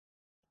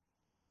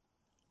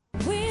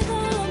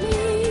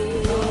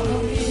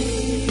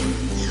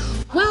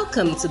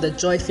Welcome to the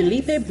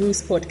Joy-Philippe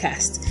Bruce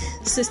podcast.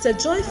 Sister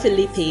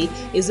Joy-Philippe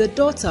is a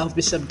daughter of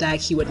Bishop Dag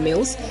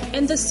Heward-Mills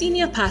and the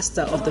senior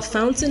pastor of the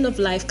Fountain of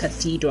Life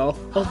Cathedral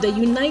of the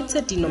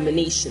United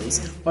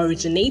Denominations,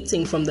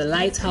 originating from the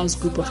Lighthouse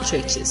Group of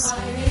Churches.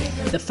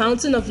 The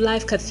Fountain of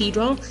Life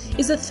Cathedral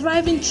is a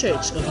thriving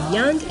church of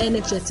young,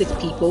 energetic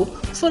people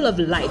full of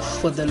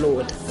life for the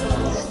Lord.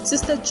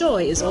 Sister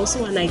Joy is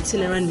also an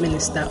itinerant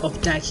minister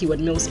of Dag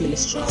Heward-Mills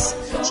Ministries.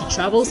 She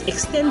travels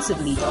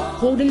extensively,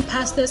 holding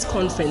pastors'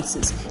 conferences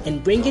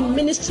and bringing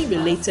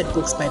ministry-related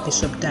books by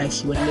Bishop Dag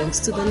Heward-Mills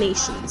to the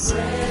nations.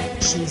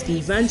 She is the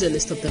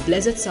evangelist of the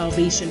Blessed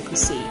Salvation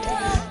Crusade.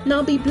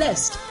 Now be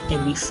blessed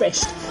and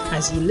refreshed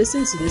as you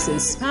listen to this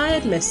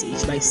inspired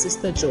message by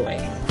Sister Joy.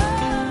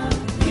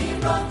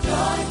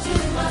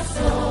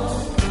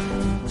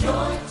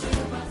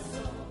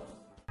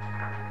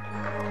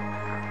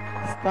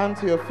 Stand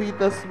to your feet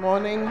this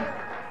morning.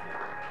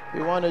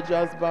 You want to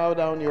just bow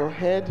down your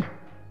head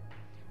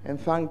and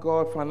thank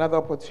God for another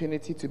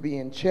opportunity to be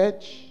in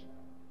church.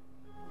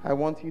 I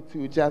want you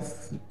to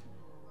just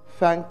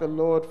thank the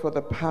Lord for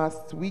the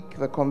past week,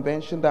 the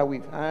convention that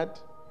we've had,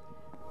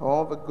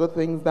 all the good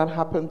things that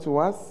happened to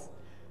us.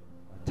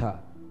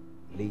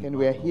 And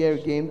we're here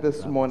again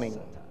this morning.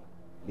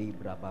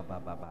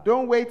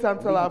 Don't wait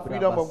until our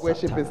freedom of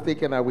worship is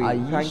taken away.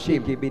 Thank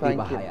Him.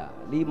 Thank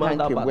Him.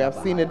 Thank Him. We have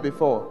seen it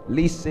before.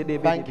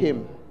 Thank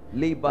Him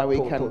that we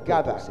can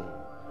gather.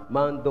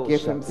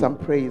 Give Him some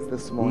praise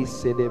this morning.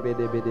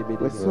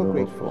 We're so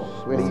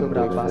grateful. We're so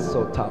grateful.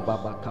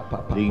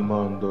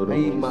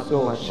 Thank you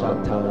so much.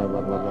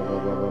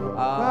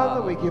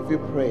 Father, we give you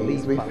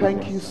praise. We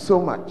thank you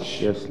so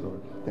much. Yes,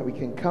 Lord. That we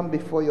can come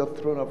before your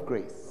throne of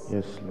grace.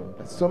 Yes, Lord.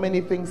 That so many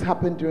things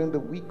happen during the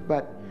week,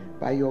 but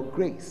by your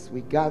grace,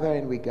 we gather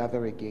and we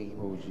gather again.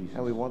 Oh, Jesus.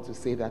 And we want to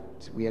say that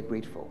we are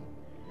grateful.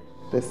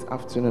 This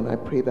afternoon, I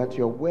pray that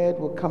your word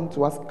will come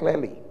to us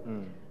clearly.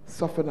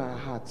 Soften our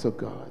hearts, O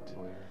God.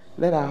 Oh, yes.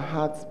 Let our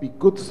hearts be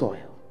good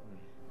soil,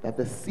 that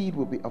the seed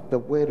will be of the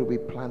word will be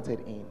planted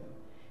in,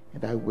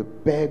 and that it will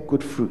bear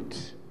good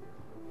fruit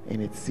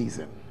in its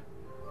season.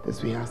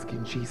 This we ask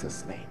in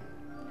Jesus' name.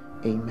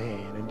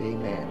 Amen and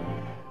amen.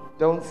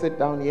 Don't sit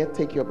down yet.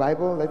 Take your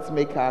Bible. Let's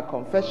make our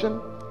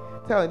confession.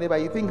 Tell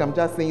anybody, you think I'm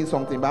just saying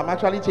something, but I'm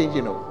actually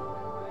changing it.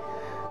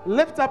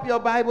 Lift up your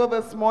Bible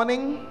this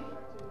morning,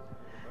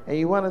 and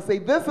you want to say,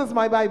 this is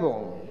my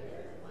Bible.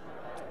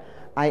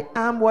 I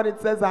am what it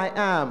says I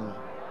am.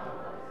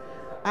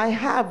 I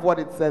have what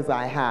it says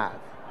I have.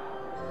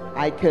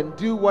 I can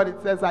do what it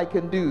says I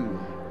can do.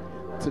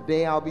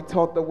 Today I'll be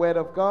taught the word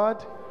of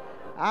God.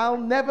 I'll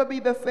never be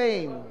the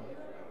same.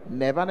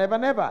 Never, never,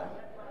 never.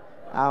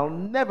 I'll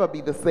never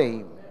be the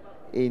same.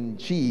 In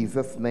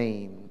Jesus'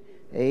 name.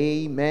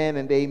 Amen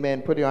and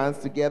amen. Put your hands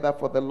together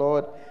for the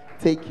Lord.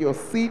 Take your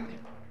seat.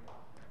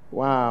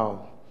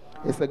 Wow.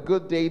 It's a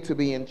good day to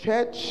be in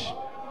church.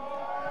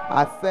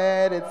 I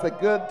said it's a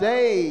good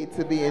day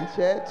to be in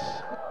church.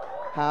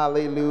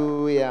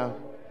 Hallelujah.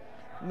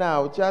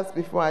 Now, just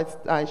before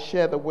I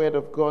share the word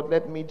of God,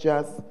 let me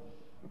just,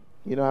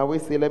 I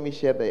always say let me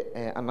share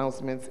the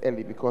announcements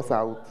early because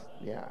I'll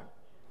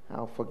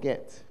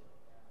forget.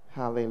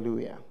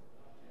 Hallelujah.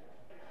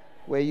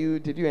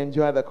 Did you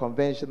enjoy the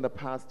convention the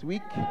past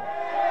week?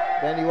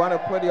 Then you want to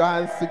put your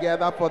hands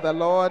together for the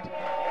Lord.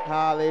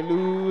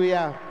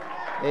 Hallelujah.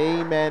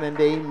 Amen and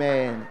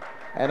amen.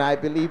 And I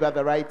believe at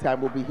the right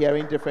time we'll be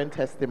hearing different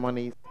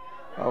testimonies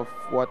of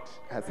what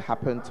has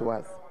happened to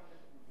us.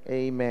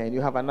 Amen. You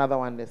have another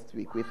one next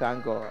week. We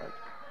thank God.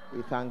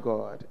 We thank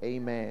God.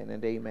 Amen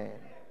and amen.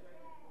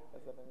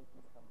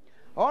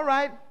 All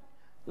right.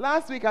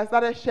 Last week I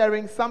started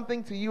sharing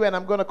something to you and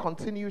I'm going to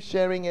continue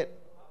sharing it.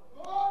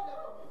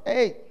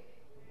 Hey,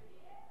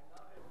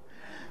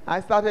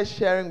 I started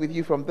sharing with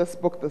you from this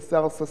book, The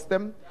Cell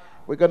System.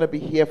 We're going to be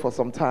here for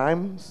some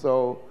time,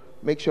 so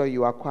make sure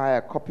you acquire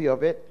a copy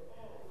of it.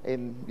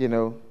 And,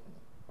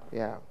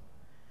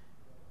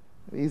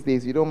 these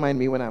days you don't mind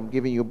me when I'm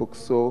giving you books,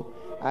 so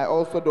I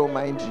also don't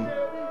mind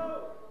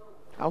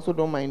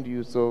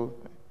you. So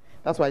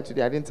that's why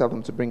today I didn't tell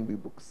them to bring me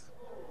books.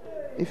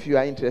 If you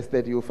are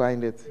interested, you'll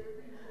find it.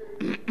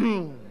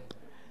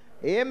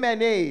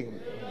 Amen.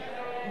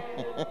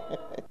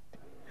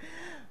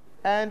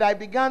 And I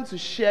began to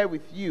share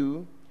with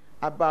you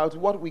about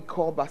what we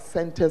call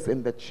bacentas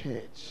in the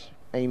church.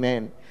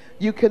 Amen.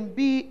 You can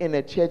be in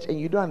a church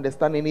and you don't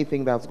understand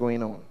anything that's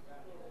going on.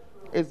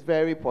 It's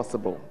very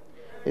possible.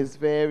 It's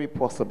very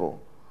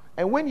possible.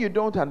 And when you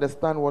don't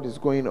understand what is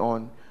going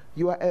on,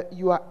 you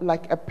are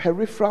like a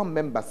peripheral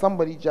member,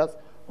 somebody just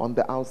on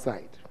the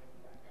outside.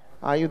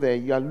 Are you there?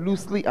 You are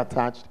loosely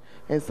attached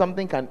and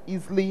something can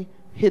easily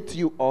hit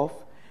you off.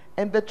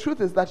 And the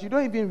truth is that you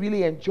don't even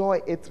really enjoy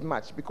it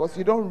much because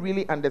you don't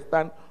really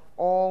understand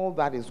all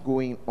that is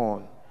going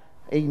on.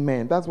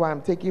 Amen. That's why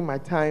I'm taking my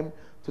time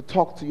to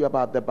talk to you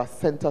about the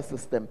Bacenta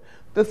system.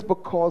 This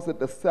book calls it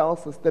the cell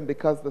system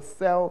because the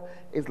cell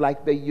is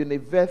like the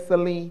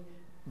universally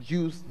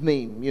used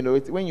name.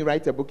 When you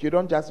write a book, you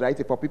don't just write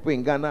it for people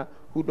in Ghana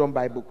who don't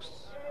buy books.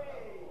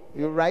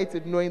 You write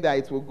it knowing that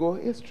it will go.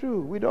 It's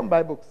true. We don't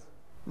buy books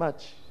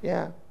much.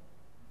 Yeah.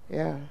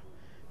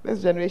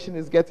 This generation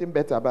is getting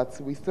better, but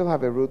we still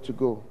have a road to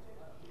go.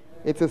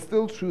 It is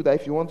still true that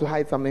if you want to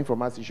hide something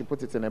from us, you should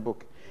put it in a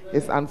book.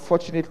 It's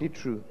unfortunately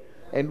true.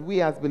 And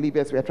we as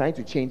believers, we are trying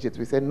to change it.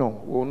 We say,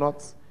 no, we will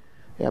not.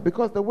 Yeah,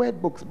 because the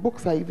word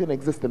books are even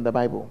exist in the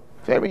Bible.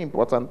 Very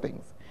important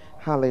things.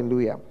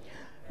 Hallelujah.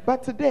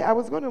 But today, I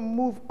was going to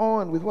move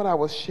on with what I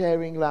was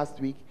sharing last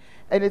week.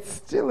 And it's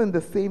still in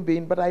the same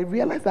vein, but I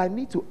realized I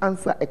need to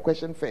answer a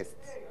question first.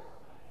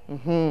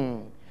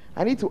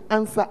 I need to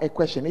answer a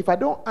question. If I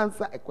don't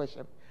answer a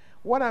question,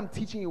 what I'm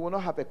teaching you will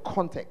not have a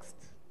context.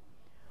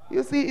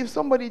 You see, if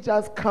somebody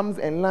just comes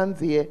and lands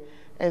here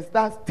and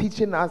starts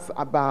teaching us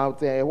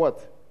about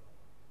what?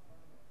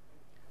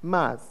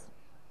 Mars.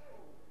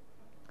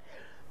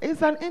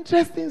 It's an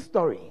interesting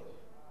story.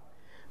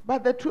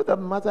 But the truth of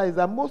the matter is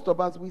that most of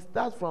us, we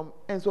start from,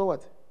 and so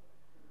what?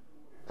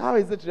 How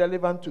is it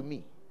relevant to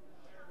me?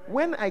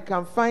 When I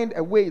can find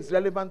a way it's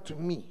relevant to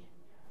me,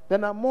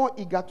 then I'm more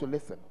eager to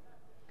listen.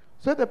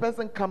 So if the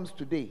person comes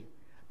today,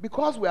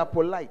 because we are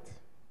polite,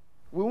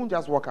 we won't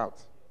just walk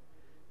out.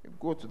 You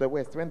go to the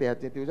West, when they are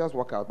dead, they'll just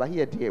walk out. But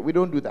here, dear, we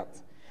don't do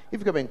that. If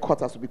you come and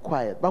cut us, we'll be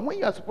quiet. But when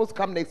you are supposed to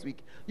come next week,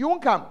 you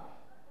won't come.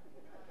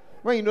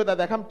 When you know that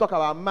they come talk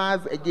about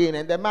Mars again,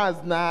 and the Mars,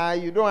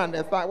 you don't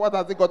understand. What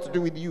has it got to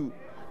do with you?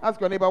 Ask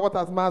your neighbor, what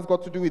has Mars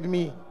got to do with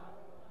me?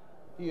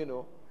 You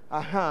know.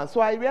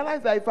 So I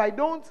realized that if I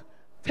don't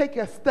take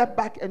a step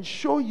back and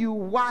show you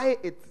why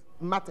it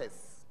matters,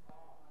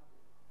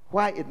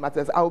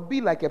 I'll be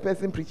like a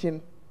person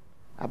preaching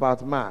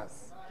about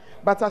Mars.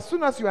 But as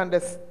soon as you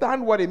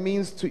understand what it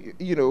means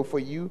to, for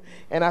you,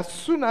 and as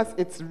soon as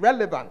it's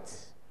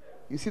relevant,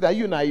 you see that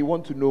you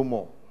want to know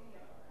more.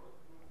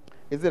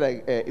 Is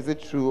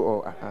it true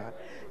or?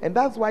 And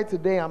that's why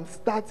today I'm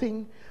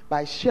starting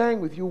by sharing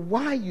with you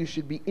why you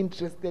should be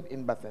interested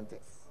in Bacenta.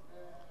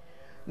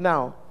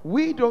 Now,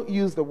 we don't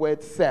use the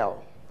word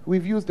sell.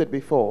 We've used it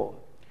before.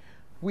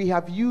 We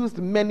have used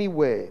many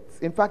words.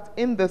 In fact,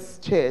 in this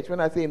church, when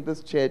I say in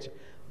this church,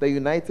 the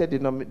United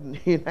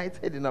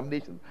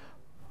Denominations,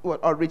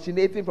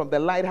 originating from the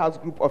Lighthouse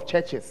group of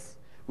churches.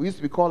 We used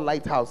to be called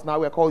Lighthouse. Now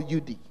we're called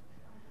UD.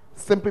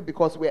 Simply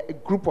because we're a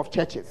group of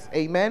churches.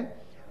 Amen?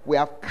 We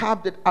have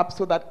carved it up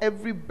so that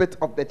every bit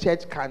of the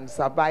church can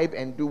survive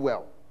and do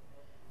well.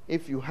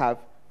 If you have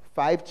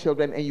 5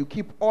 children and you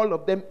keep all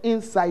of them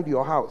inside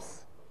your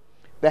house,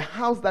 the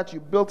house that you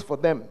built for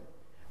them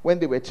when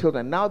they were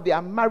children, now they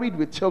are married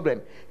with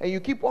children, and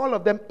you keep all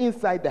of them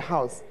inside the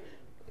house,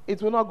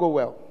 it will not go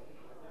well.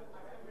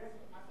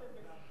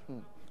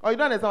 Oh, you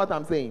don't understand what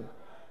I'm saying?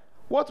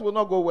 What will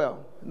not go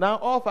well? Now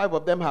all 5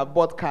 of them have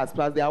bought cars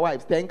plus their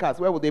wives, 10 cars.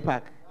 Where will they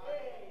park?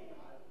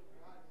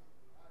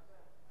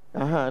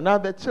 Now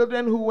the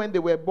children who, when they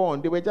were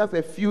born, they were just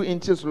a few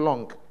inches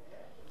long.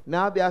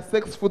 Now they are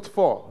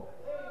 6'4",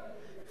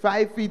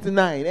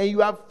 5'9", and you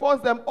have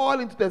forced them all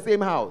into the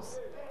same house.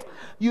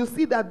 You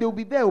see that they'll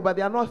be there, but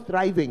they are not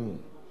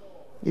thriving.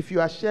 If you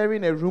are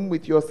sharing a room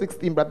with your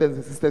 16 brothers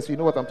and sisters, you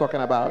know what I'm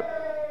talking about.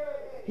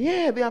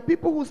 Yeah, there are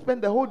people who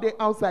spend the whole day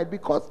outside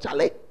because,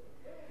 Charlie,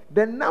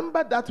 the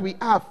number that we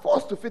are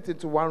forced to fit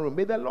into one room,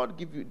 may the Lord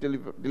give you,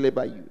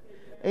 deliver you.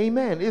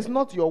 Amen. It's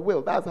not your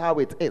will. That's how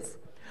it is.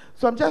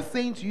 So I'm just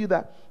saying to you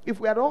that if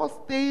we had all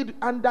stayed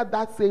under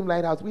that same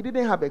lighthouse, we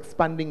didn't have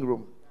expanding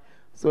room.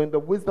 So in the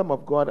wisdom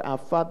of God, our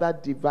Father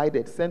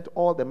divided, sent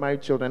all the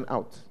married children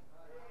out.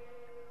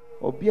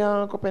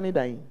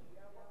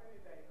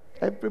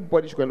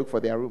 Everybody should go look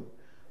for their room.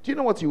 Do you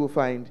know what you will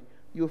find?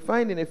 You'll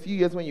find in a few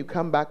years when you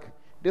come back,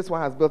 this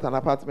one has built an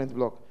apartment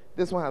block.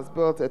 This one has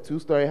built a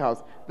 2-story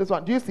house. This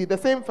one, do you see the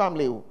same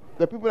family?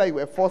 The people that you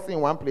were forcing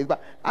in one place.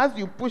 But as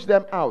you push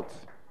them out,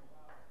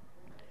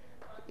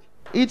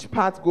 each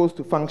part goes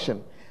to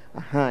function.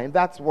 And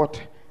that's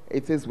what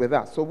it is with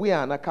us. So we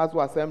are in a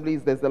casual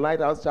assemblies. There's the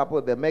Lighthouse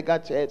Chapel, the mega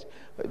church.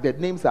 The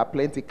names are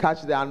plenty.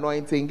 Catch the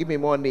Anointing. Give me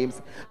more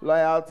names.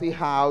 Loyalty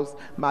House,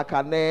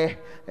 Makane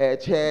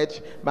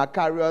Church,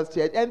 Macarius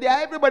Church. And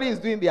everybody is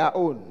doing their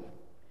own.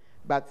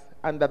 But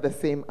under the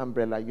same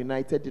umbrella,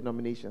 United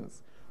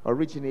Denominations,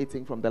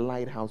 originating from the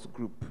Lighthouse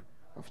group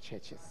of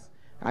churches.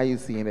 Are you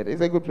seeing it?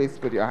 It's a good place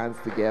to put your hands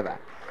together.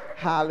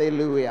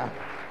 Hallelujah.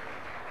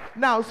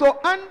 Now, so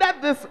under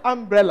this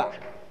umbrella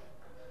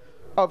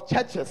of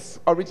churches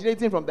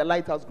originating from the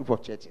Lighthouse group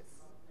of churches,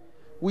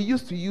 we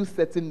used to use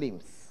certain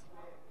names.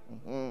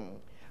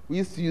 We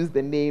used to use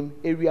the name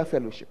Area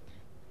Fellowship,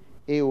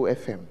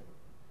 AOFM.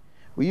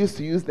 We used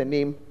to use the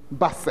name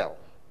Basel.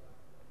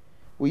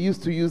 We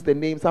used to use the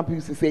name, some people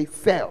used to say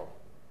Cell.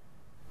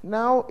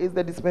 Now is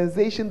the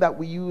dispensation that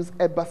we use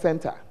a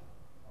Bacenta.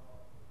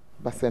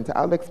 Bacenta.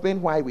 I'll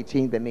explain why we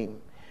changed the name.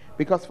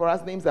 Because for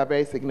us, names are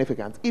very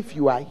significant. If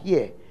you are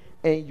here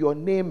and your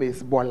name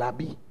is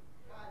Bolabi,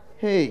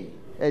 hey,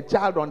 a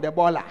child on the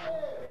bola.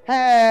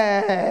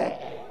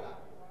 Hey!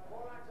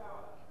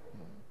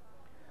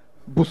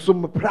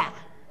 Busumepra.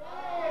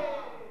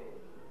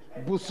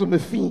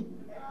 Busumefi.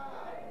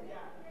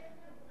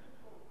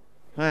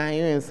 Are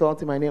you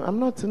insulting my name? I'm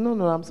not.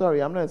 No, I'm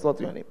sorry. I'm not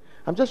insulting your name.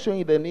 I'm just showing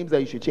you the names that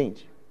you should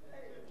change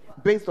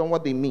based on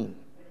what they mean.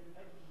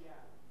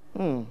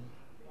 The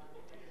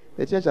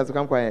church has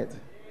become quiet.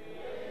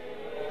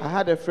 I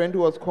had a friend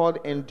who was called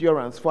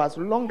Endurance. For as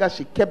long as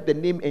she kept the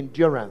name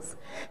Endurance,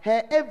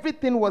 her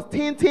everything was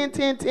tin.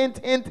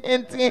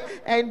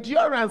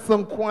 Endurance.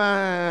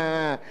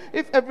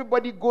 If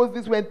everybody goes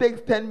this way and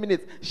takes 10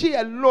 minutes, she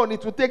alone,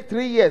 it will take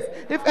 3 years.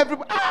 If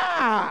everybody,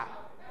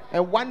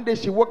 And one day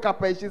she woke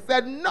up and she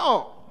said,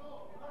 no,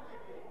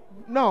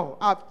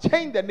 I've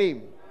changed the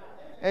name.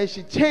 And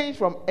she changed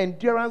from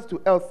Endurance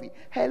to Elsie.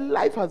 Her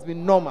life has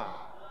been normal.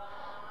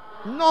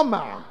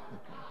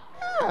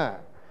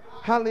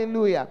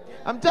 Hallelujah.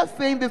 I'm just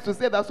saying this to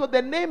say that. So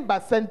the name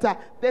Bacenta,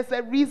 there's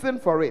a reason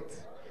for it.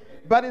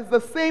 But it's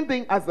the same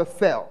thing as a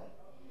cell.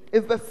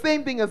 It's the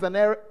same thing as an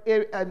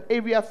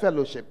area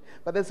fellowship.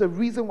 But there's a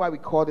reason why we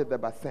called it the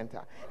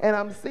Bacenta. And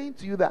I'm saying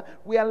to you that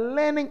we are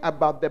learning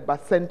about the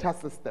Bacenta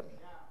system.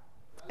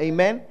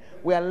 Amen?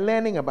 We are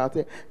learning about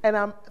it. And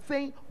I'm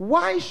saying,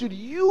 why should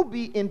you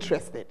be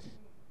interested?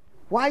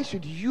 Why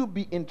should you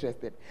be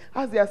interested?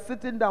 As they are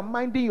sitting down,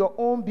 minding your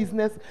own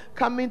business,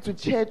 coming to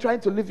church, trying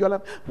to live your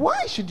life,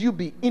 why should you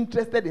be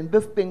interested in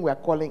this thing we are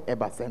calling a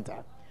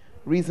Bacenta?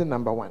 Reason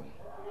number one.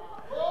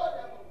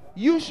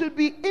 You should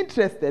be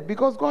interested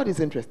because God is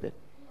interested.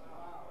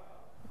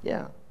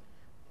 Yeah.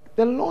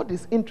 The Lord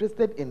is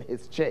interested in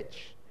his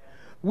church.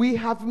 We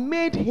have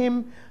made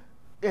him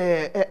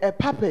a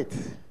puppet,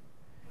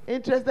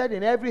 interested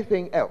in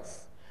everything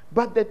else.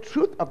 But the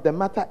truth of the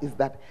matter is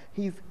that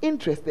he's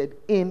interested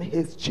in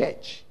his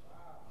church.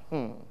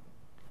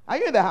 Are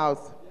you in the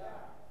house?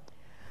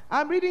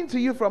 I'm reading to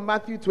you from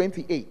Matthew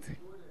 28,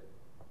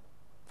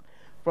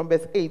 from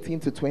verse 18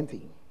 to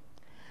 20.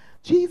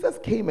 Jesus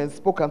came and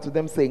spoke unto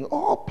them, saying,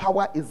 all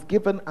power is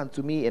given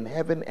unto me in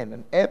heaven and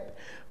on earth.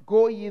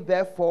 Go ye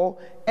therefore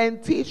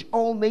and teach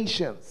all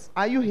nations.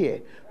 Are you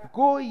here?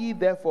 Go ye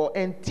therefore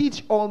and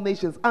teach all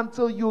nations.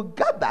 Until you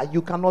gather,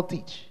 you cannot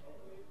teach.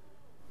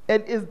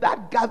 And it's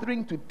that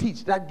gathering to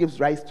teach that gives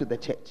rise to the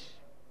church.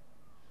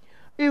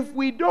 If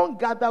we don't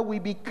gather, we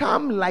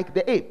become like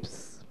the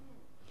apes.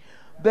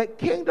 The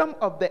kingdom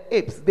of the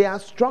apes, they are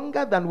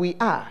stronger than we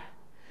are.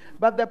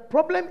 But the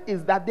problem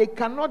is that they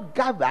cannot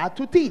gather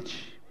to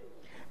teach.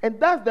 And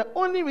that's the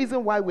only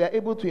reason why we are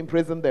able to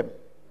imprison them.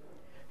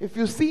 If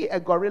you see a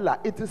gorilla,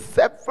 it is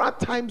several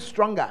times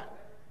stronger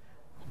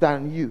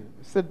than you.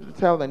 So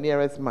tell the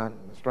nearest man,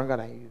 stronger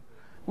than you.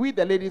 We,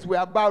 the ladies, we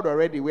are bowed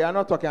already. We are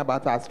not talking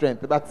about our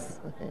strength, but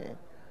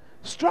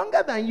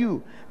stronger than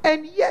you.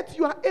 And yet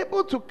you are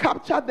able to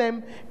capture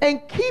them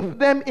and keep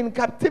them in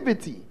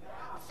captivity.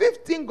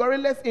 15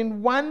 gorillas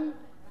in one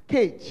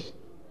cage.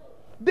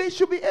 They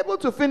should be able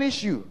to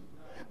finish you.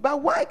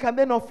 But why can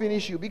they not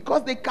finish you?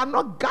 Because they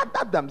cannot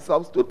gather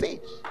themselves to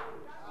teach.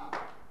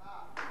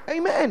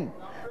 Amen.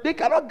 They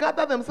cannot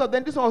gather themselves.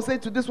 Then this one will say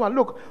to this one,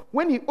 look,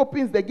 when he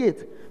opens the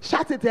gate,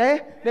 shut it,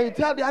 Then you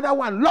tell the other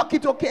one, lock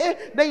it,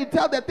 okay? Then you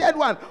tell the third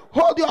one,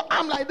 hold your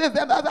arm like this.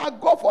 Then the other,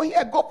 go for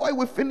here, go for it.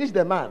 We finish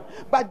the man.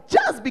 But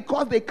just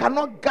because they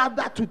cannot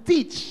gather to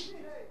teach,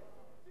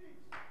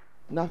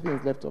 nothing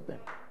is left of them.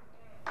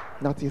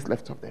 Nothing is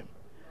left of them.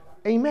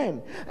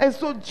 Amen. And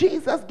so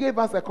Jesus gave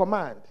us a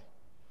command.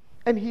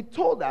 And he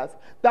told us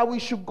that we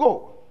should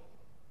go.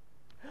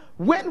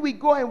 When we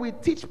go and we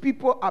teach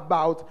people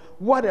about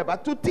whatever,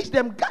 to teach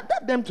them,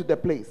 gather them to the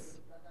place.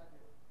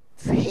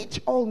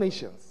 Teach all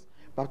nations,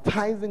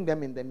 baptizing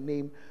them in the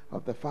name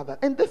of the Father.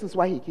 And this is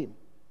why he came.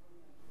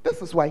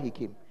 This is why he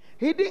came.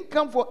 He didn't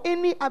come for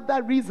any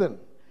other reason.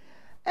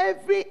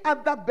 Every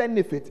other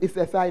benefit is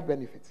a side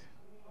benefit.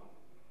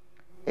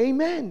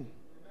 Amen.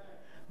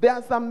 There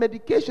are some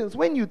medications,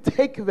 when you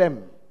take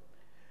them,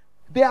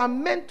 they are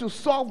meant to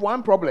solve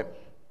one problem.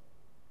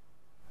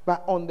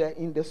 But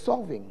in the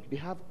solving, they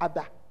have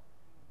other.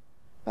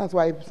 That's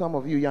why some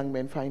of you young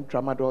men find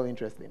tramadol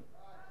interesting.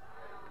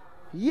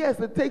 Yes,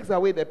 it takes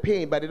away the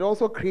pain, but it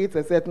also creates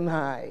a certain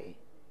high.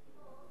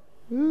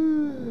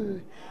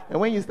 Ooh. And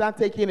when you start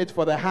taking it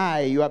for the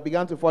high, you have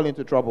begun to fall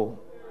into trouble.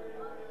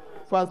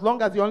 For as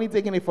long as you're only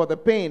taking it for the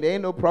pain, there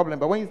ain't no problem.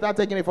 But when you start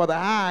taking it for the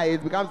high,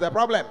 it becomes a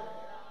problem.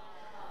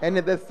 And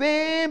in the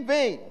same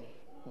vein,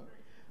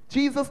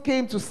 Jesus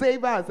came to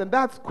save us, and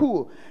that's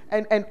cool.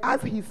 And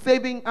as he's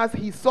saving us,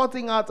 he's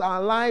sorting out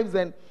our lives,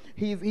 and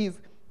he's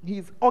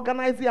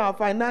organizing our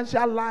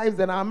financial lives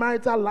and our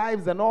marital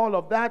lives and all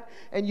of that.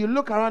 And you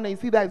look around and you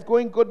see that it's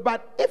going good.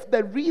 But if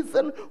the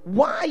reason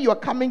why you're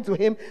coming to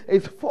him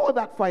is for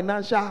that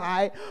financial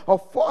high or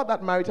for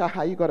that marital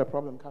high, you got a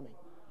problem coming.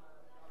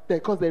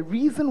 Because the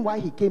reason why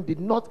he came did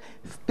not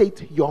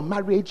state your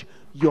marriage,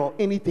 your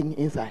anything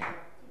inside.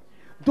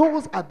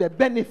 Those are the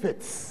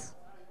benefits.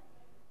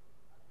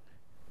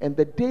 And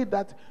the day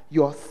that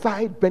your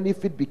side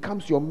benefit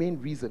becomes your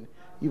main reason,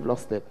 you've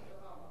lost it.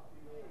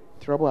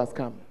 Trouble has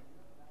come.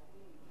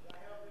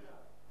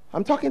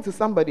 I'm talking to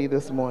somebody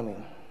this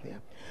morning. Yeah.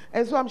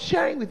 And so I'm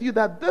sharing with you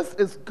that this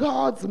is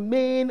God's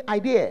main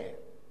idea.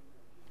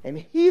 And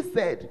he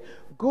said,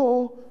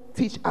 go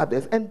teach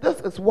others. And this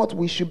is what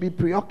we should be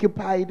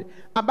preoccupied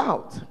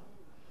about,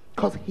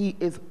 because he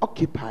is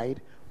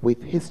occupied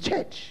with his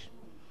church.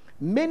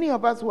 Many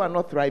of us who are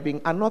not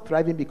thriving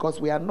because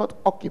we are not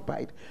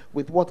occupied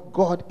with what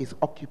God is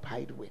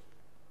occupied with.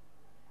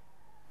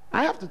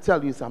 I have to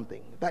tell you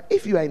something, that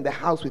if you are in the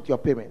house with your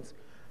parents,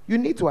 you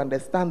need to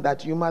understand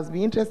that you must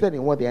be interested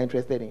in what they are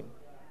interested in.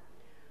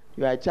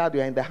 You are a child,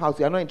 you are in the house,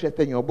 you are not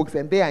interested in your books,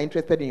 and they are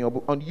interested in your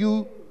book, on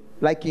you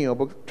liking your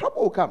books.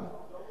 Trouble will come.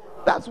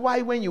 That's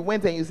why when you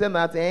went and you said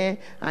that,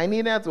 I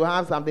needed to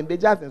have something, they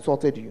just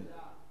insulted you.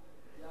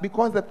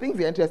 Because the things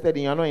you're interested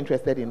in, you're not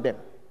interested in them.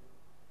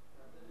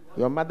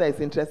 Your mother is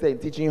interested in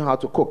teaching you how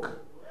to cook,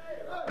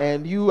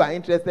 and you are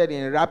interested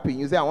in rapping.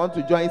 You say, I want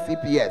to join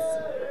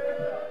CPS.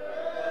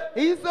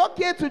 It's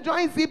okay to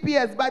join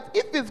CPS, but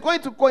if it's going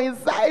to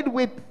coincide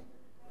with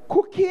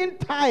cooking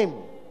time,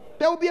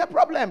 there will be a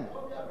problem.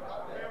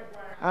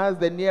 Ask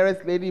the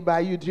nearest lady by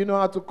you, do you know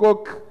how to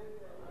cook?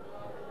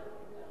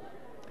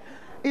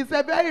 It's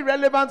a very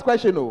relevant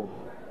question, oh.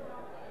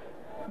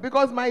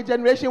 Because my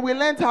generation, we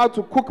learned how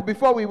to cook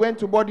before we went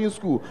to boarding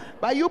school.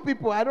 But you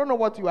people, I don't know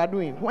what you are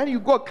doing. When you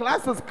go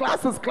classes,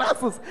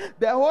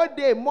 the whole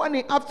day,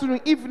 morning,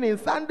 afternoon, evening,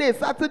 Sunday,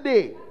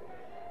 Saturday.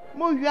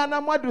 You are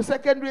not do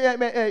secondary,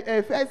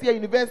 first year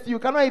university, you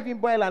cannot even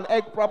boil an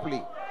egg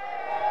properly.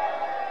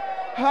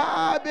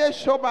 Tell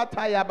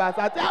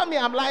me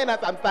I'm lying as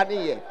I'm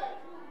standing here.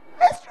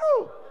 It's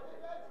true.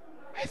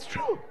 It's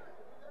true.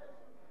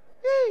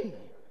 Hey.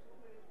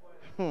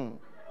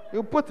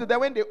 You put it there,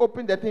 when they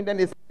open the thing, then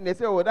they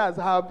say, oh, that's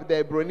how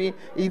the brownie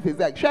eats his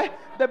egg. Sure,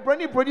 the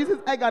brownie produces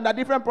egg under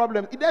different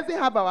problems. It doesn't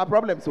have our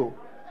problem, so.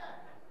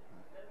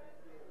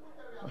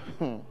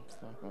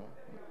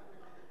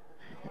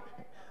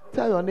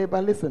 Tell your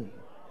neighbor, listen,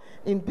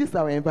 in this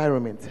our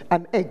environment,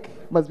 an egg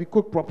must be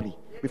cooked properly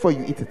before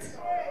you eat it.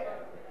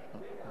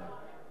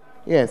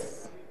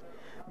 Yes.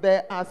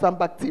 There are some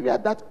bacteria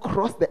that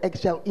cross the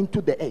eggshell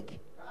into the egg.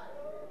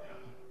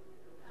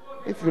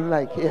 If you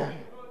like, yeah.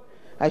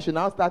 I should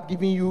now start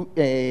giving you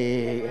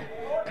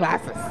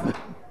classes.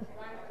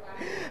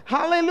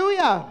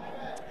 Hallelujah.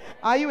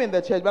 Are you in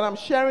the church? But I'm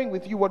sharing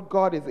with you what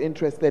God is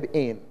interested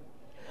in.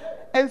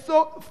 And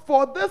so,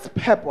 for this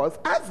purpose,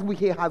 as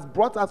He has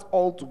brought us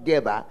all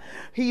together,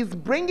 He is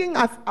bringing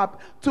us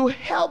up to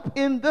help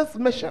in this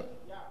mission.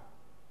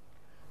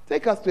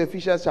 Take us to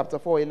Ephesians chapter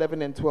 4,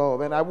 11 and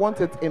 12. And I want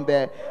it in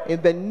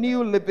the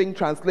New Living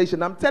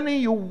Translation. I'm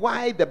telling you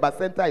why the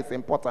Bacenta is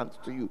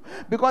important to you.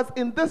 Because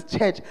in this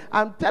church,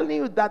 I'm telling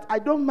you that I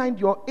don't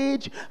mind your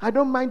age. I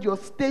don't mind your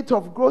state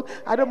of growth.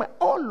 I don't mind.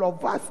 All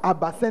of us are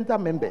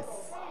Bacenta members.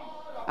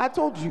 I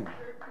told you,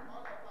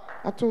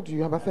 are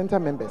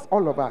Bacenta members.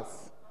 All of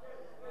us.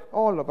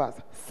 All of us.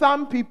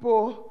 Some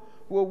people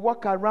will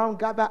walk around,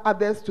 gather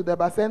others to the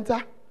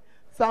Bacenta.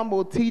 Some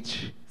will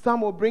teach.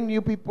 Some will bring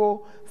new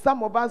people.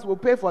 Some of us will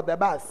pay for the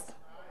bus.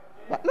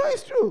 But no,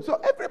 it's true. So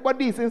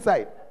everybody is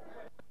inside.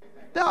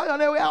 We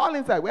are all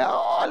inside. We are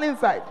all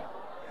inside.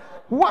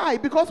 Why?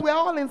 Because we are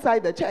all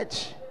inside the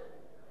church.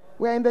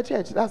 We are in the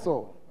church. That's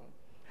all.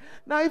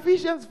 Now,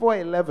 Ephesians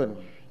 4:11.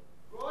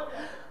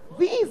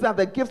 These are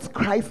the gifts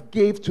Christ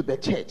gave to the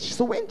church.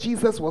 So when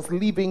Jesus was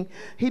leaving,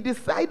 He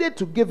decided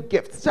to give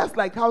gifts. Just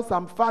like how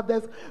some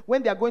fathers,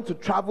 when they are going to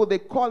travel, they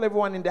call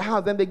everyone in the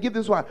house and they give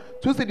this one,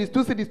 2 cities,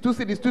 2 cities, 2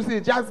 cities, 2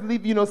 cities. Just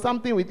leave,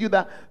 something with you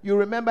that you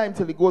remember Him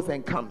till He goes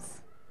and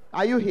comes.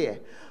 Are you here?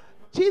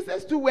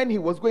 Jesus too, when He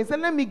was going, said,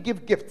 let me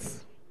give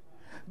gifts.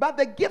 But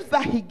the gifts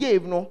that He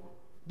gave,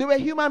 they were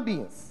human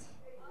beings.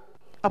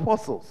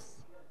 Apostles,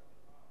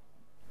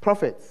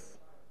 prophets,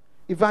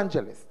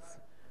 evangelists,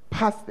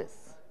 pastors,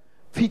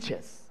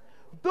 teachers.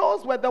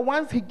 Those were the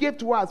ones He gave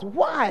to us.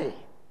 Why?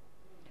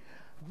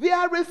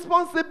 Their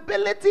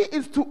responsibility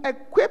is to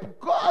equip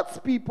God's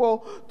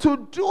people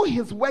to do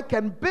His work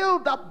and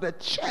build up the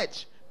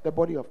church, the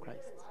body of Christ.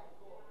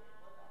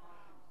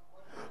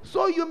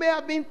 So you may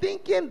have been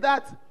thinking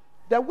that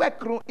the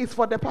work is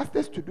for the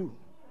pastors to do.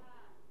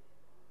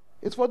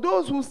 It's for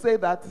those who say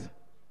that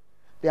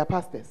they are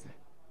pastors.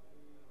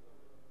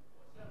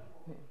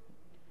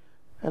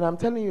 And I'm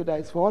telling you that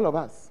it's for all of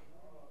us.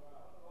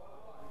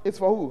 It's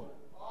for who?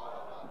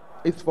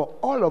 It's for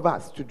all of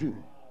us to do.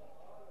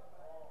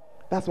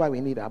 That's why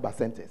we need our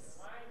Bacentas.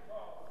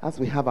 As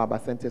we have our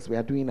Bacentas, we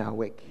are doing our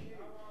work.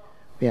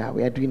 Yeah,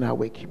 we are doing our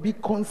work. Be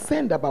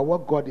concerned about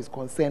what God is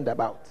concerned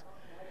about.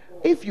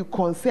 If you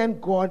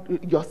concern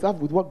yourself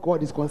with what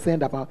God is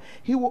concerned about,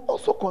 He will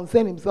also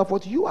concern Himself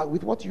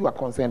with what you are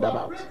concerned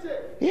about.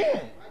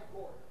 Yeah,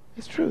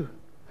 it's true.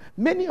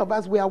 Many of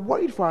us, we are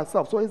worried for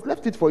ourselves, so He's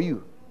left it for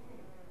you.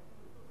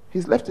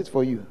 He's left it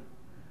for you.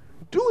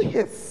 Do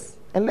His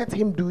and let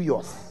Him do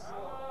yours.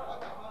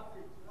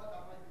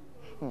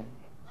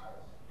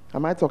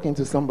 Am I talking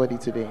to somebody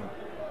today?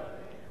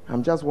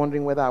 I'm just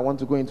wondering whether I want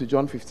to go into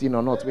John 15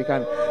 or not.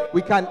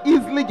 We can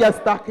easily get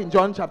stuck in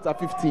John chapter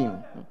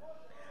 15.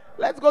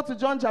 Let's go to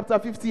John chapter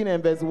 15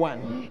 and verse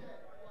 1.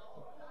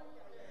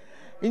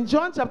 In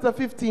John chapter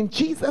 15,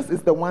 Jesus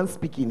is the one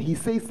speaking. He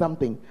says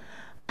something.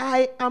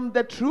 I am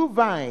the true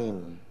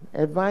vine,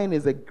 A vine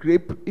is a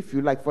grape, if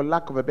you like, for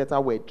lack of a better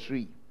word,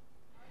 tree.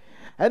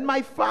 And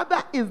my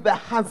Father is the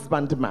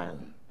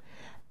husbandman.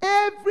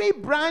 Every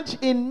branch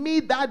in me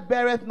that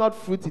beareth not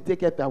fruit, he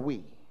taketh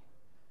away.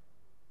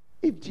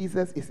 If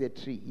Jesus is a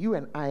tree, you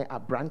and I are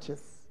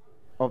branches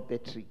of the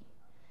tree.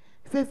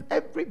 He says,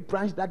 every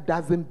branch that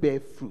doesn't bear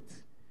fruit,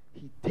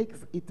 he takes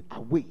it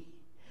away.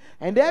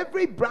 And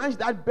every branch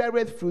that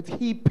beareth fruit,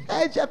 he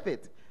purgeth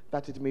it,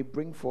 that it may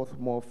bring forth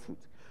more fruit.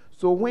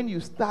 So when you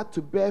start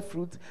to bear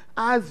fruit,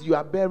 as you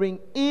are bearing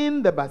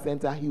in the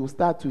Bacenta, he will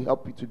start to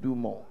help you to do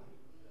more.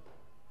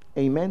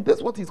 Amen.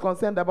 That's what he's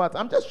concerned about.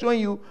 I'm just showing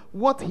you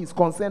what he's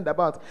concerned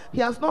about. He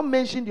has not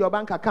mentioned your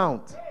bank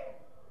account.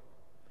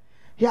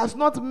 He has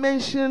not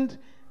mentioned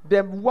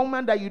the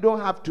woman that you don't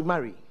have to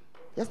marry.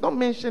 He has not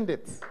mentioned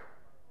it.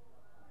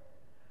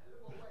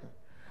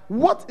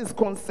 What is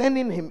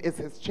concerning him is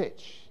his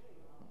church.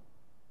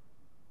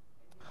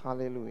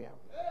 Hallelujah.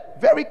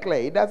 Very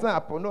clear. He doesn't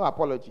have no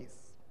apologies.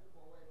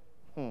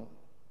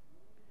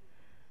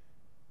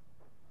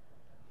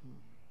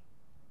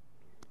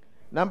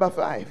 Number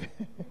 5.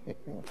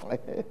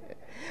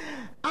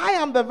 I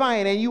am the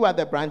vine and you are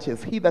the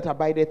branches. He that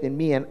abideth in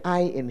me and I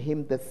in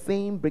him, the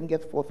same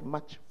bringeth forth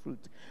much fruit.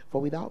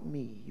 For without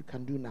me you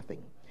can do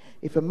nothing.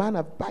 If a man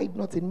abide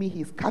not in me,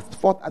 he is cast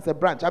forth as a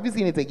branch. Have you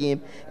seen it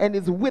again? And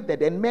is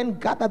withered, and men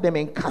gather them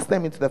and cast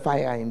them into the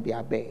fire and they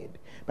are burned.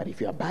 But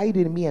if you abide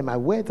in me and my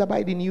words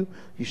abide in you,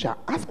 you shall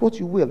ask what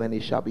you will and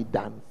it shall be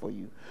done for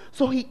you.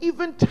 So he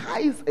even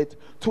ties it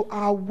to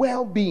our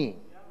well-being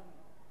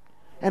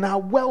and our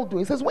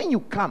well-doing. He says, when you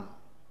come,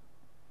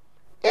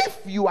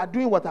 if you are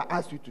doing what I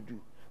asked you to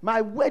do,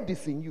 my word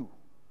is in you.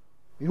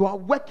 You are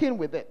working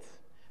with it.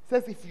 It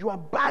says, if you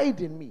abide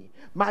in me,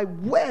 my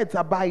words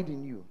abide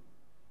in you.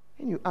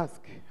 And you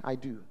ask, I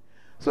do.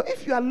 So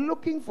if you are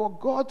looking for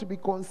God to be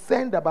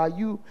concerned about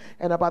you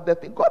and about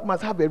that thing, God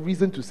must have a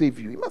reason to save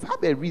you. He must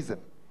have a reason.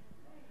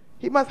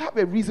 He must have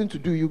a reason to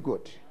do you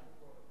good.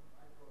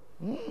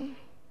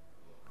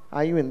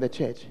 Are you in the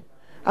church?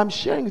 I'm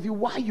sharing with you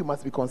why you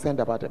must be concerned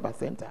about the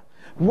Bacenta.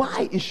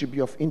 Why it should be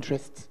of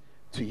interest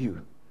to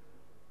you.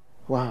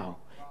 Wow.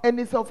 And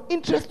it's of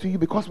interest to you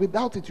because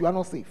without it, you are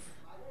not safe.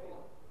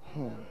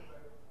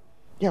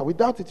 Yeah,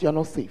 without it, you are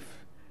not safe.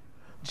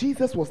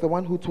 Jesus was the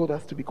one who told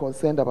us to be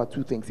concerned about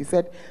 2 things. He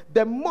said,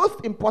 the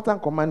most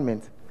important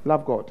commandment,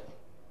 love God.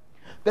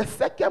 The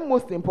second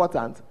most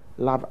important,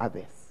 love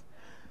others.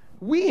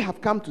 We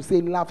have come to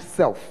say love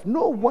self.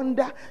 No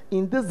wonder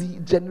in this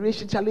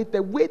generation, Charlie,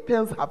 the way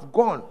things have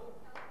gone.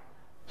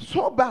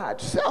 So bad.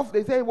 Self,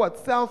 they say what?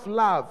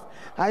 Self-love.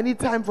 I need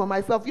time for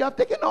myself. You have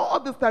taken all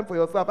this time for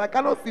yourself. I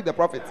cannot see the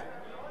prophet.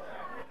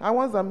 I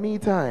want some me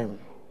time.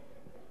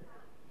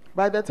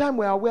 By the time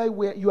we are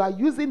where you are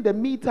using the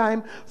me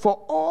time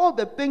for all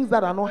the things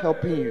that are not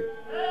helping you.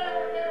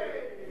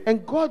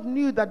 And God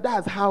knew that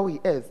that's how he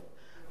is.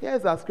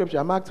 Here's our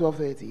scripture, Mark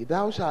 12:30.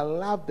 Thou shalt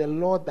love the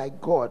Lord thy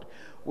God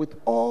with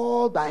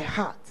all thy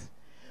heart,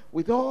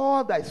 with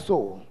all thy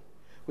soul,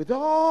 with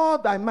all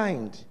thy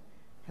mind,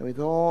 and with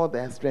all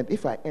thy strength.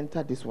 If I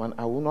enter this one,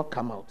 I will not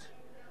come out.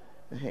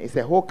 It's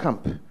a whole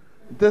camp.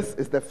 This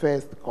is the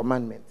first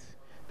commandment.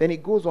 Then he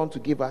goes on to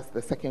give us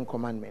the second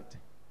commandment.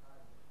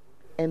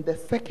 And the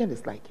second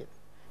is like it.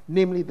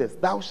 Namely this,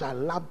 thou shalt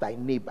love thy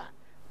neighbor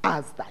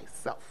as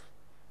thyself.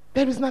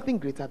 There is nothing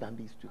greater than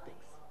these 2 things.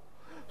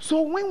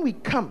 So when we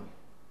come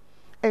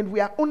and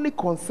we are only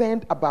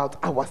concerned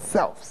about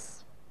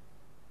ourselves,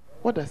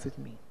 what does it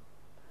mean?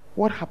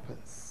 What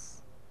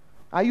happens?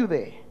 Are you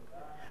there?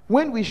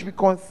 When we should be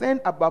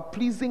concerned about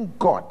pleasing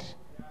God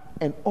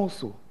and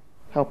also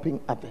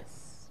helping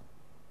others.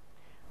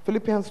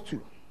 Philippians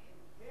 2.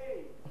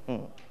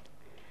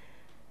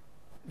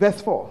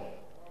 Verse 4.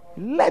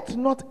 Let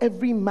not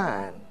every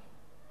man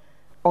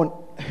on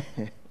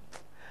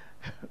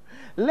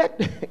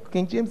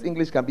King James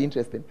English can be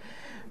interesting.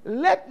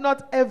 Let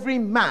not every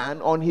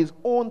man on his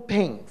own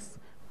things,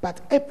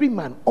 but every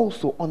man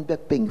also on the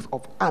things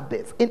of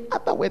others. In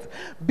other words,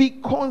 be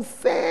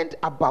concerned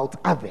about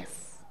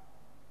others.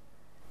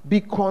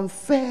 Be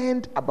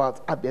concerned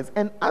about others.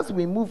 And as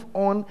we move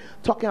on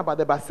talking about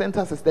the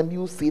Bacenta system,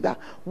 you'll see that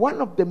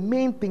one of the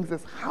main things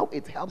is how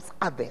it helps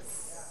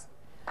others.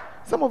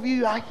 Some of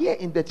you are here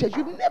in the church,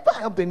 you've never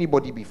helped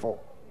anybody before.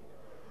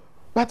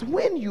 But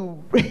when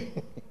you,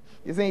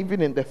 isn't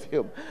even in the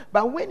film,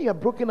 but when you're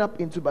broken up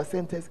into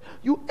Bacentas,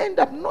 you end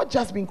up not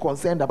just being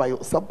concerned about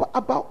yourself, but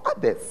about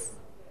others.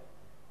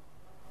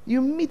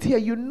 You meet here,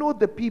 you know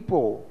the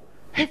people.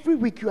 Every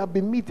week you have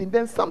been meeting,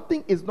 then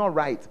something is not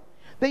right.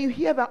 Then you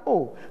hear that,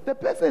 oh, the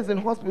person is in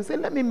hospital, say,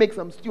 let me make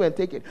some stew and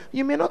take it.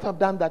 You may not have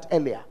done that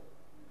earlier.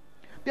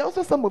 There are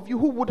also some of you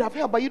who would have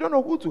helped, but you don't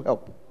know who to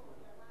help.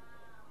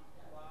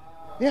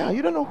 Yeah,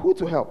 you don't know who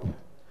to help.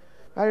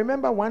 I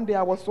remember one day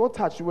I was so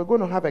touched. We were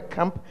going to have a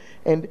camp,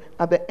 and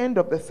at the end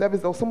of the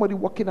service, there was somebody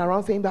walking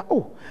around saying that,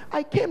 oh,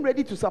 I came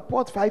ready to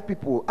support 5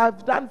 people.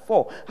 I've done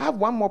 4. I have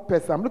 1 more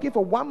person. I'm looking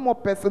for 1 more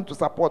person to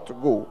support to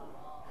go.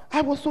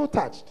 I was so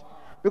touched.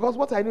 Because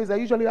what I know is I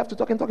usually have to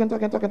talk and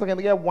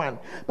get one.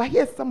 But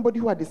here's somebody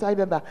who had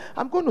decided that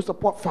I'm going to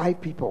support 5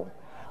 people.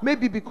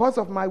 Maybe because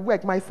of my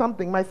work, my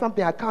something,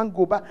 I can't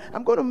go. But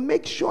I'm going to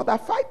make sure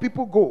that 5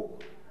 people go.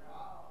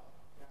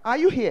 Are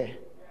you here?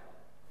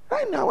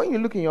 Right now, when you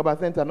look in your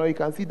Bacenta now, you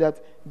can see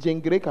that Jane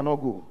Grey cannot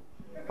go.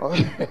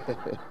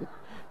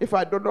 If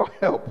I do not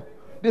help,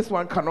 this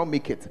one cannot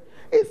make it.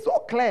 It's so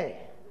clear.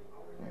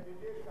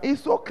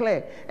 It's so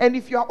clear. And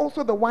if you are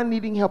also the one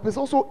needing help, it's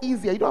also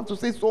easier. You don't have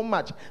to say so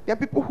much. There are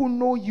people who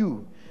know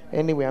you.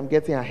 Anyway, I'm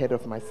getting ahead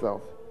of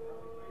myself.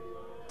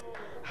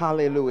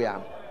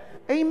 Hallelujah.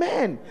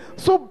 Amen.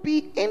 So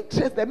be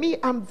interested. Me,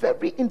 I'm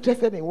very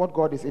interested in what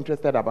God is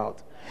interested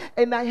about.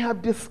 And I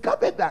have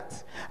discovered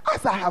that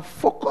as I have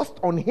focused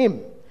on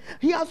Him,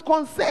 He has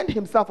concerned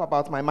Himself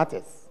about my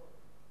matters.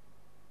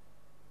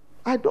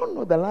 I don't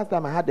know the last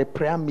time I had a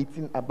prayer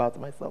meeting about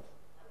myself.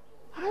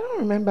 I don't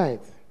remember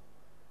it.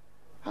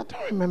 I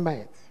don't remember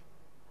it.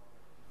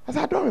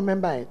 I don't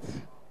remember it.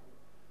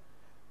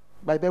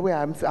 By the way,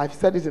 I've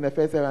said it in the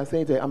first service,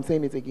 I'm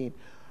saying it again.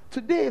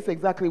 Today is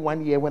exactly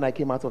 1 year when I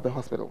came out of the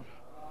hospital.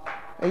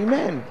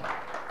 Amen.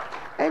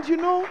 And you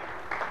know,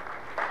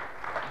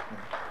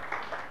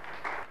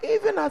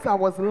 even as I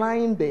was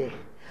lying there,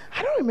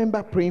 I don't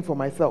remember praying for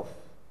myself.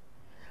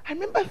 I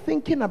remember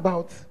thinking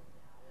about,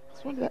 I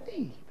was wondering,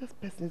 hey, this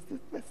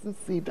person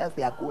saved as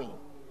they are going.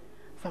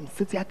 So I'm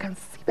sitting, I can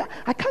see that.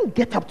 I can't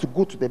get up to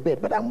go to the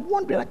bed, but I'm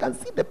wondering, I can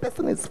see the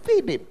person is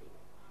fading.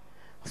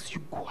 As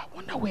you go, I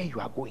wonder where you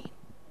are going.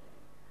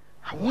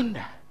 I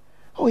wonder.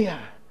 Oh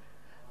yeah.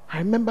 I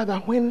remember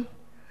that when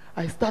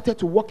I started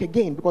to walk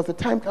again, because the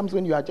time comes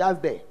when you are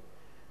just there.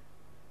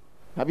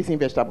 Have you seen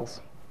vegetables?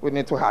 We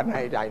need to have.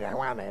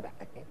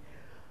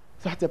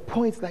 So at a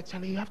point, it's like,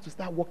 Charlie, you have to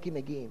start walking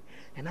again.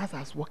 And as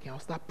I was walking, I'll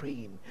start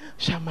praying.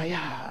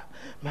 Shamaya,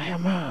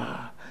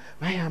 Mayama,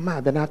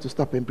 Mayama. Then I have to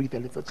stop and breathe a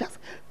little. Just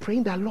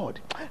praying that, Lord,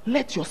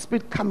 let your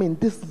spirit come in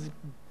this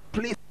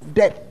place of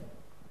death.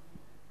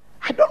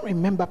 I don't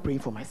remember praying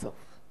for myself.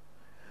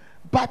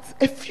 But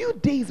a few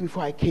days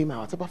before I came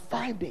out, about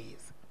 5 days,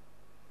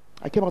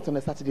 I came out on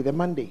a Saturday, the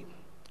Monday.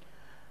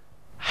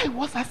 I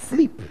was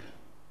asleep.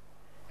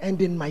 And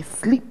in my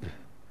sleep,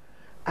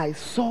 I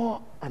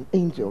saw an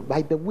angel.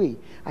 By the way,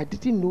 I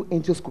didn't know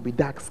angels could be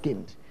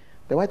dark-skinned.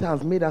 The White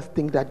House made us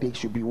think that they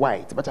should be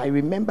white. But I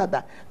remember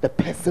that the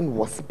person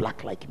was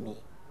black like me.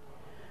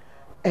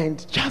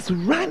 And just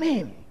ran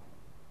in.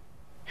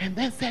 And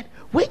then said,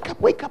 wake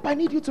up, I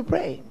need you to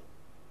pray.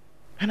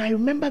 And I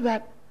remember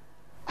that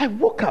I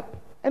woke up.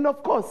 And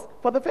of course,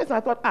 for the first time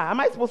I thought, am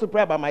I supposed to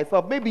pray about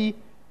myself? Maybe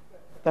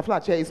the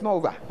flat chair is not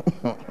over.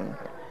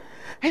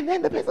 And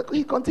then the person,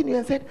 he continued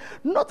and said,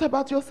 not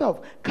about yourself.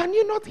 Can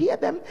you not hear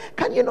them?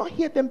 Can you not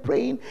hear them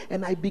praying?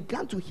 And I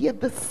began to hear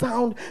the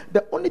sound.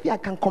 The only thing I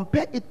can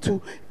compare it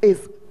to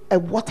is a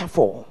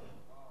waterfall.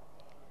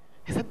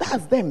 He said,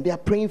 that's them. They are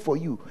praying for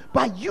you.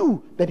 But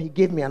you, then he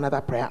gave me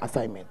another prayer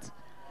assignment.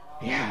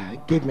 Yeah, he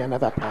gave me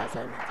another prayer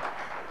assignment.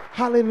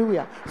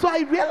 Hallelujah. So I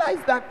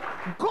realized that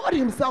God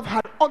himself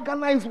had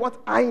organized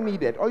what I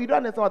needed. Or you don't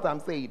understand what I'm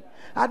saying.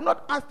 I had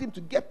not asked him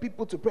to get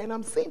people to pray. And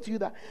I'm saying to you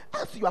that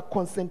as you are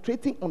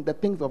concentrating on the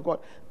things of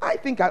God, I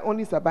think I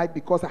only survived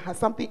because I had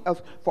something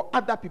else for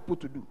other people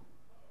to do.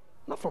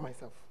 Not for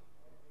myself.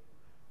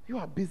 You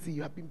are busy.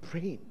 You have been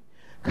praying.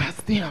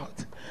 Casting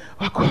out.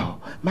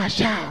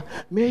 Masha,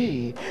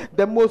 me.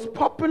 The most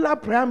popular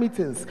prayer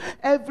meetings.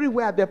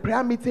 Everywhere, the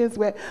prayer meetings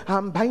where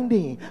I'm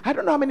binding. I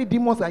don't know how many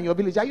demons are in your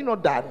village. Are you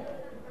not that?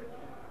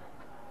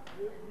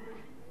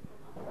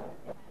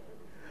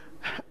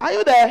 Are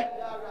you there?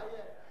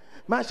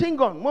 Machine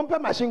gun.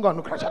 Machine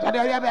gun.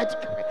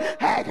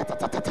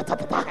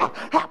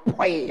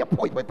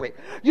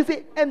 You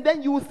see, and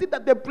then you will see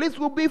that the place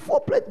will be full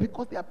place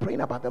because they are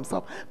praying about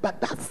themselves.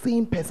 But that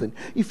same person,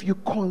 if you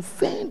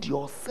concern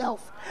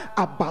yourself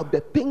about the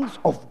things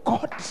of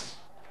God,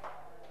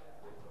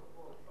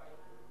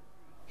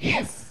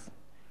 yes,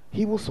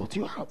 he will sort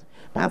you out.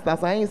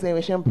 Pastor, I ain't saying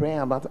we shouldn't pray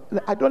about.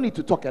 I don't need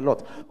to talk a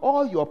lot.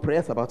 All your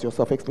prayers about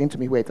yourself, explain to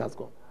me where it has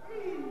gone.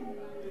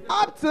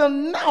 Up till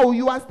now,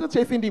 you are still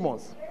chasing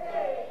demons.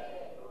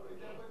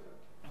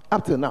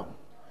 Up till now.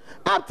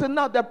 Up till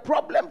now, the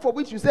problem for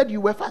which you said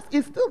you were fast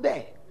is still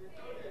there.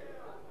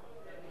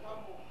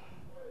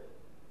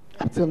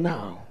 Up till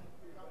now.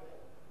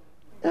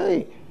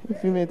 Hey,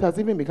 it has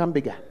even become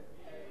bigger.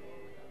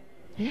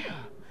 Yeah.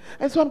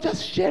 And so I'm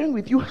just sharing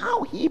with you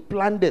how he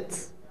planned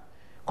it.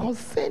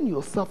 Concern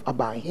yourself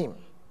about him.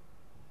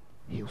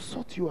 He'll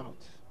sort you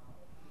out.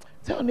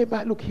 Tell your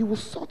neighbor, look, he will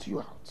sort you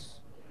out.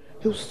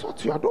 He'll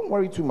sort you out. Don't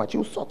worry too much.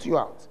 He'll sort you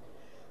out.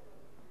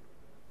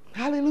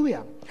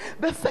 Hallelujah.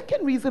 The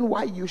second reason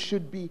why you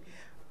should be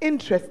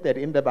interested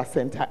in the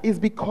Bacenta is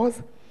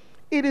because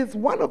it is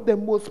one of the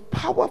most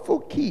powerful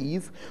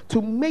keys to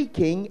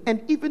making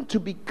and even to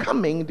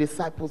becoming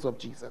disciples of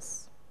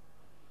Jesus.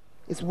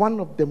 It's one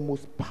of the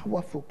most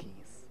powerful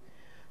keys.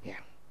 Yeah.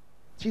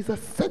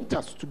 Jesus sent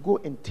us to go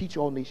and teach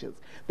all nations.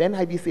 The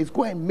NIV says,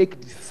 go and make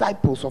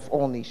disciples of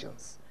all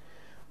nations.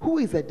 Who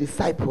is a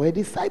disciple? A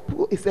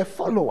disciple is a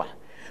follower.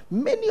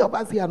 Many of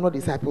us here are not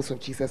disciples of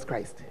Jesus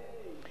Christ.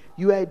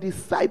 You are a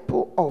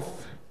disciple of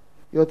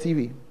your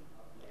TV,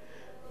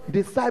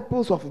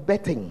 disciples of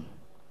betting,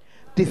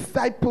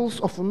 disciples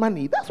of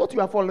money. That's what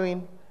you are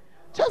following.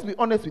 Just be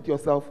honest with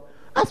yourself.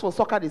 As for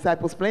soccer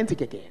disciples, plenty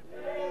keke.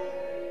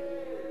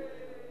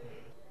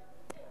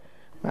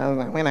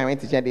 When I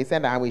went to church, they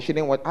said that we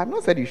shouldn't watch. I've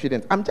not said you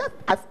shouldn't. I'm just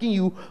asking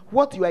you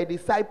what you are a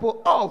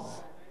disciple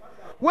of.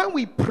 When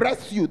we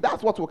press you,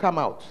 that's what will come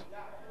out.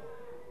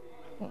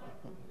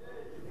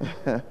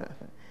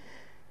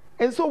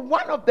 And so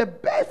one of the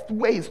best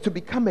ways to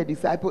become a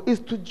disciple is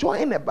to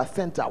join a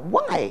Bacenta.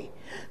 Why?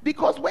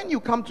 Because when you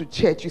come to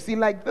church, you see,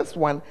 like this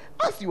one,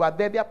 as you are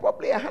there are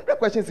probably 100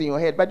 questions in your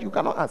head, but you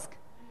cannot ask.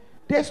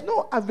 There's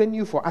no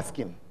avenue for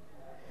asking.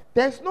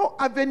 There's no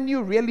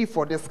avenue really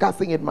for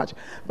discussing it much.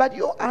 But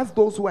you ask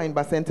those who are in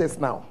Bacentas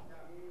now,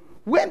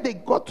 when they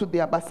got to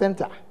their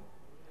Bacenta,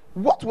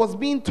 what was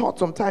being taught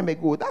some time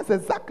ago, that's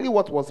exactly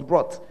what was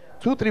brought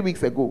 2-3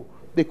 weeks ago.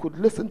 They could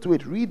listen to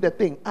it, read the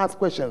thing, ask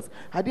questions.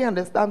 I didn't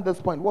understand this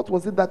point. What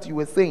was it that you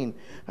were saying?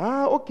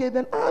 Okay,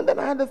 then I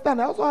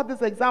understand. I also have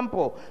this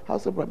example.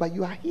 But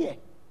you are here.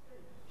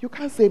 You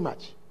can't say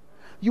much.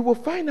 You will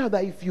find out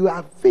that if you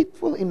are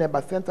faithful in a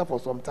Bacenta for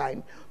some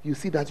time, you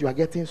see that you are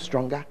getting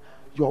stronger.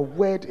 Your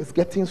word is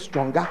getting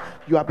stronger.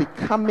 You are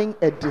becoming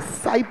a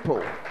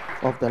disciple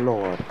of the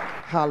Lord.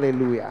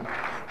 Hallelujah.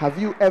 Have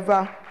you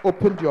ever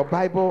opened your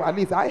Bible? At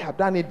least I have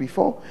done it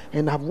before.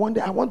 And I've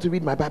wondered, I want to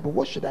read my Bible.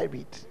 What should I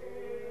read?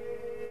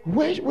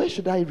 Where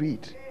should I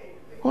read?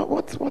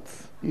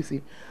 What? You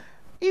see,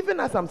 even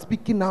as I'm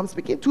speaking now, I'm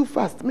speaking too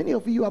fast. Many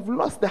of you have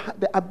lost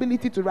the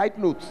ability to write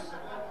notes.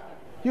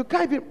 You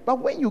can't even, but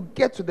when you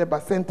get to the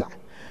Bacenta,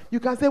 you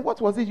can say,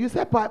 what was it? You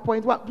said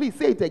point one. Please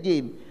say it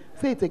again.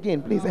 Say it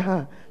again, please.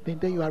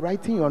 Then you are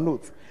writing your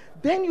notes.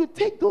 Then you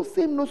take those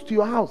same notes to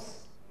your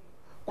house.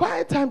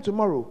 Quiet time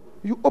tomorrow,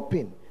 you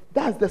open.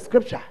 That's the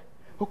scripture.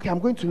 Okay, I'm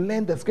going to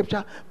learn the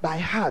scripture by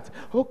heart.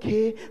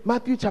 Okay,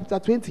 Matthew chapter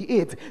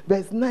 28,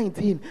 verse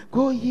 19.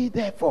 Go ye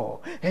therefore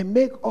and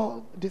make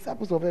all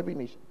disciples of every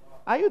nation.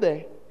 Are you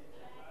there?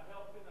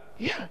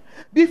 Yeah.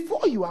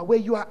 Before you are aware,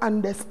 you are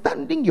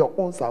understanding your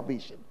own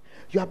salvation.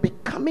 You are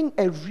becoming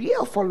a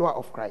real follower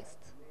of Christ.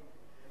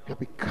 You're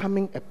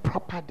becoming a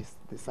proper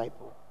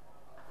disciple.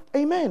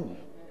 Amen.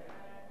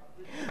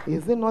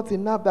 Is it not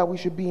enough that we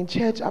should be in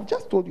church? I've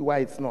just told you why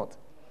it's not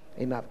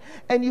enough.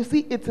 And you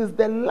see, it is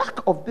the lack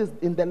of this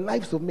in the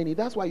lives of many.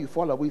 That's why you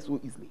fall away so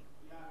easily.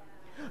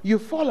 You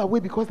fall away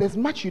because there's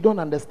much you don't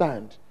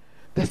understand.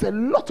 There's a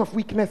lot of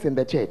weakness in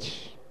the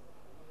church.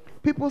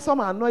 Some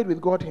are annoyed with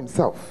God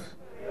himself.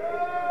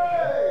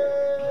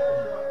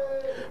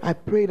 I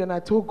prayed and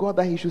I told God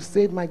that he should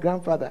save my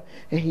grandfather,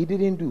 and he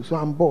didn't do, so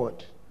I'm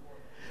bored.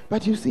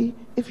 But you see,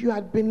 if you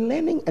had been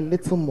learning a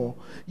little more,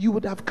 you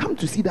would have come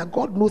to see that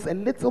God knows a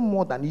little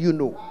more than you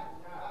know.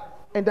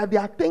 And that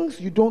there are things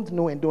you don't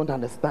know and don't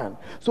understand.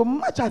 So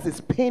much as it's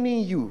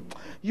paining you,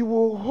 you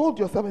will hold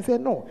yourself and say,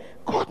 no,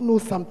 God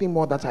knows something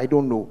more that I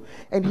don't know.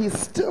 And he's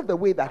still the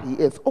way that he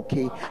is.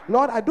 Okay,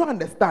 Lord, I don't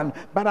understand,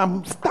 but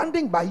I'm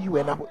standing by you.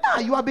 And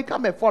you have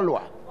become a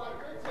follower.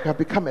 You have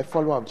become a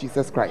follower of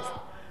Jesus Christ.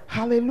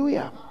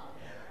 Hallelujah.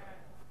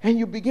 And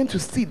you begin to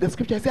see the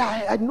scripture. Say,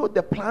 I know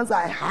the plans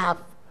I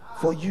have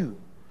for you.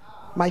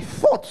 My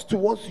thoughts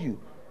towards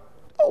you.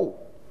 Oh,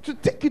 to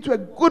take you to a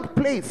good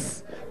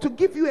place, to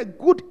give you a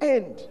good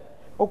end.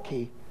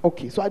 Okay,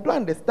 so I don't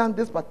understand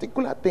this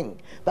particular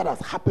thing that has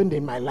happened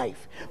in my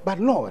life. But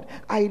Lord,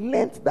 I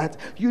learned that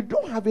you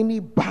don't have any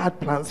bad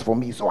plans for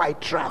me, so I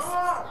trust.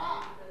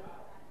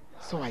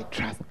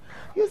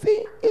 You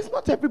see, it's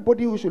not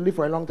everybody who should live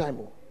for a long time.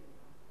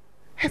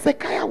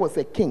 Hezekiah was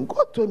a king.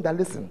 God told him that,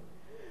 listen,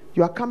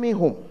 you are coming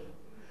home.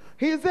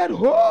 He said,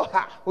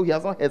 he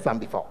has not heard some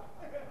before.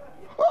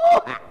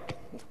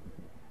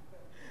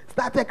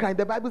 Started crying.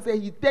 The Bible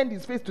says he turned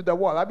his face to the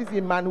wall. Have you seen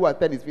a man who has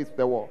turned his face to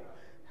the wall?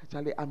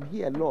 Actually, I'm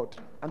here, Lord,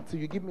 until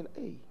you give me.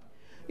 Hey,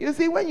 you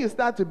see, when you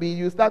start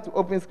to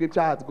open scripture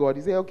at God.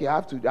 You say, okay, I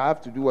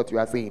have to do what you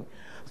are saying.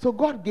 So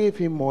God gave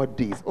him more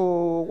days.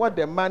 Oh, what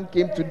the man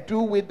came to do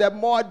with the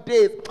more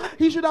days?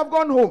 He should have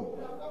gone home.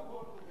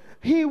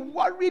 He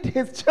worried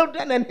his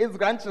children and his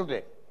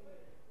grandchildren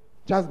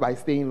just by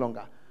staying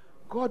longer.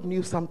 God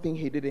knew something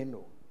he didn't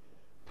know.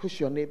 Push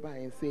your neighbor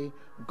and say,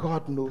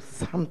 God knows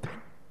something.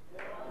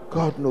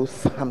 God knows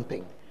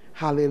something.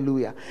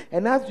 Hallelujah.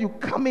 And as you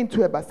come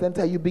into a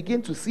Bacenta, you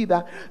begin to see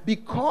that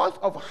because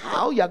of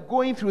how you're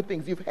going through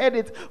things, you've heard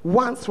it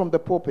once from the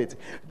pulpit,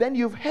 then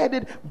you've heard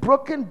it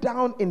broken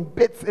down in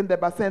bits in the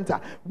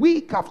Bacenta,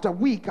 week after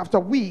week after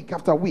week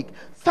after week.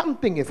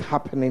 Something is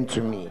happening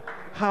to me.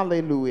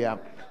 Hallelujah.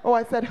 Oh,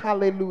 I said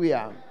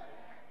hallelujah.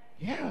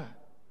 Yeah.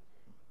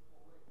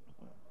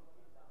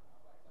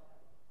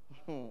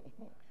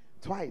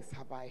 Twice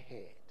have I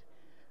heard.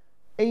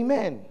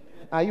 Amen.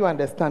 Are you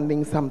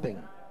understanding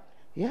something?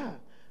 Yeah.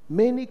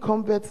 Many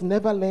converts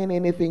never learn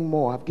anything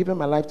more. I've given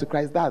my life to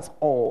Christ. That's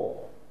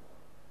all.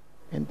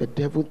 And the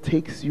devil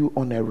takes you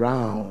on a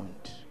round.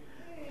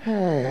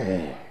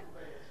 Hey.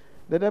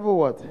 The devil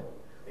what?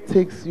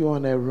 Takes you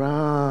on a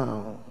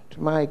round.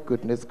 My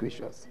goodness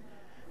gracious.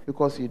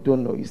 Because you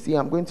don't know. You see,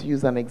 I'm going to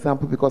use an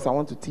example because I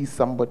want to tease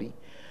somebody.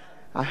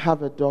 I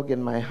have a dog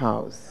in my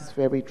house. It's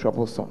very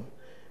troublesome.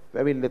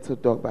 Very little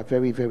dog, but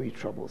very, very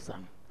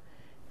troublesome.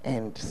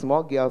 And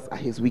small girls are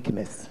his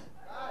weakness.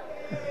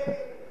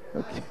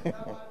 Okay.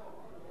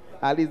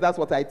 At least that's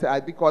what I tell.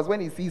 Because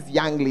when he sees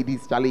young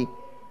ladies, Charlie,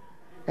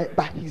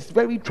 but he's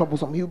very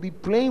troublesome. He'll be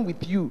playing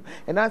with you.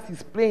 And as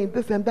he's playing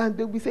this and that,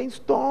 they'll be saying,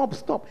 stop,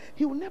 stop.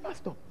 He will never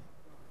stop.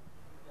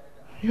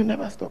 He'll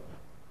never stop.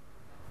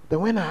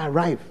 Then when I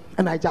arrive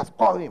and I just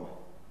call him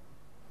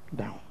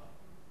down,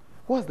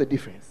 what's the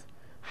difference?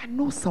 I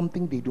know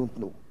something they don't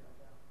know.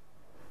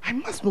 I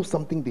must know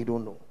something they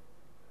don't know.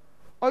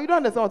 Oh, you don't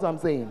understand what I'm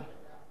saying?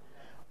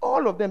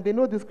 All of them, they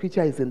know this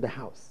creature is in the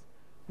house.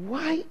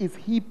 Why is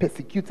he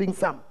persecuting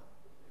some?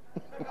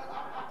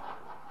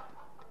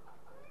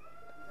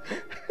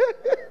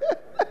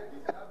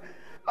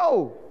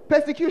 Oh,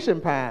 persecution,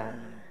 pa.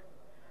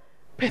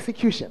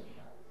 Persecution.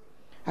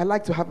 I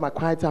like to have my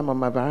quiet time on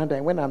my veranda,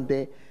 and when I'm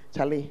there,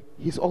 Charlie,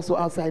 he's also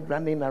outside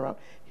running around.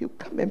 He'll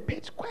come and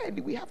pitch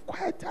quietly. We have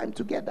quiet time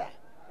together.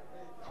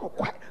 Oh,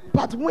 quiet.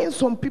 But when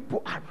some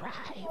people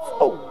arrive,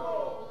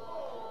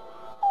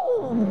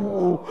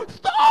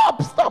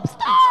 stop, stop,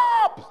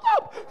 stop,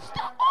 stop,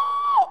 stop.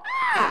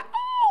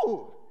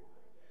 Oh.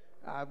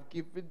 I've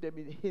given them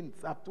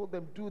hints. I've told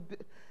them, do this.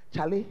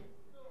 Charlie,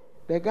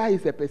 the guy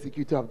is a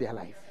persecutor of their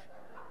life.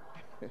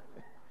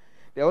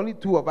 There are only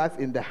two of us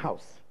in the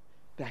house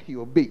that he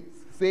obeys.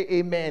 Say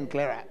amen,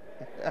 Clara.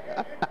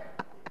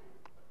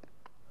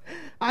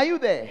 Are you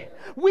there?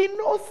 We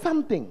know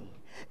something.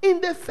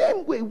 In the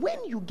same way,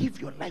 when you give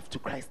your life to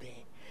Christ,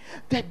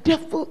 the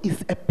devil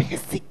is a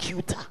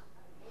persecutor.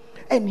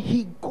 And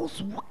he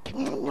goes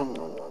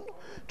walking,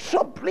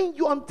 troubling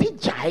you until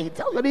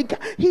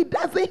he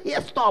doesn't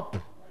hear stop.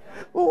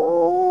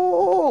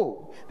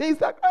 Oh, he's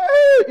like,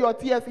 hey, your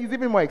tears, he's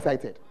even more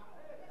excited.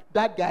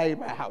 That guy in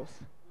my house,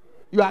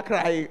 you are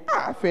crying.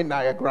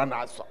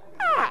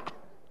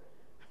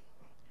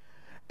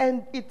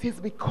 And it is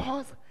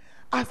because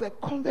as a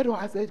convert or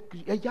as a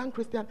young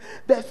Christian,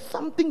 there's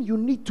something you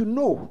need to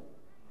know.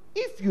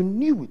 If you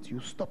knew it,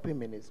 you stop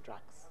him in his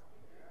tracks.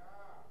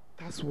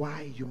 That's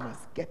why you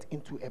must get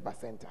into a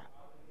Bacenta.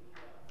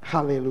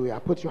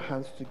 Hallelujah. Put your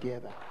hands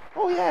together.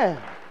 Oh, yeah.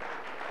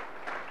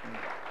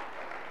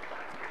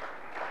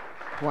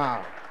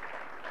 Wow.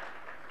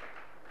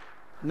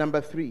 Number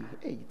 3.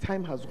 Hey,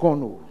 time has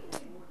gone. Oh.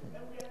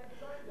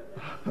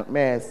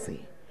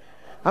 Mercy.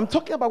 I'm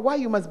talking about why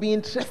you must be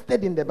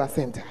interested in the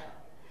Bacenta.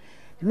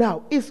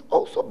 Now, it's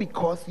also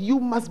because you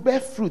must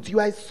bear fruit. You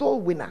are a soul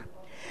winner.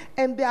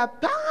 And there are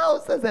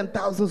thousands and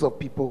thousands of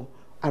people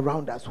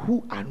around us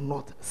who are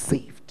not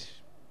saved.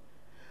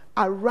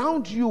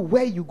 Around you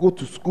where you go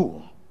to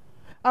school.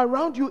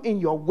 Around you in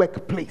your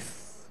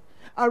workplace.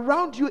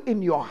 Around you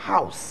in your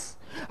house.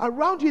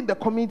 Around you in the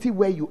community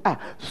where you are.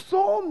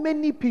 So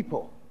many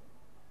people.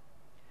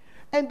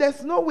 And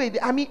there's no way,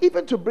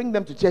 even to bring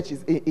them to church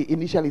is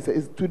initially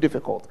is too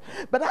difficult.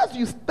 But as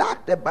you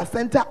start the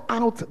Bacenta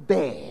out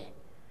there,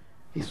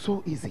 it's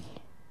so easy.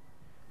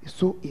 It's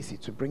so easy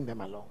to bring them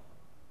along.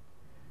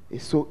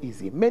 It's so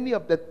easy. Many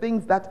of the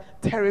things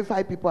that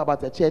terrify people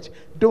about the church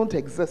don't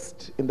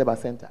exist in the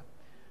Bacenta.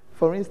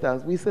 For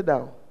instance, we sit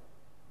down.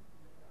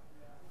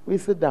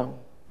 It's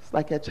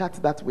like a chat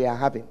that we are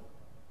having.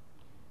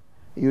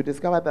 You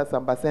discover that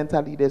some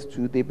Bacenta leaders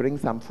too, they bring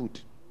some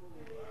food.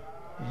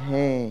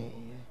 Hey.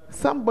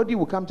 Somebody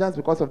will come just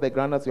because of the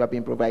groundnuts you have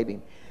been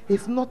providing.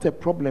 It's not a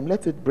problem.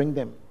 Let it bring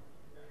them.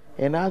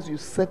 And as you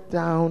sit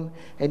down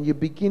and you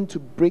begin to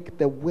break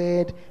the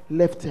word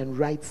left and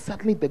right,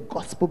 suddenly the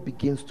gospel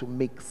begins to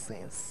make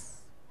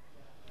sense.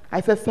 I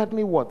said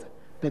suddenly what?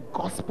 The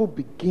gospel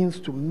begins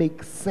to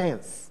make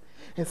sense.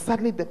 And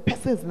suddenly the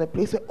person is in a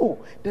place where,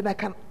 then I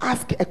can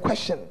ask a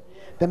question.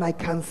 Then I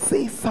can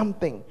say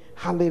something.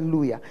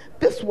 Hallelujah.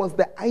 This was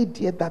the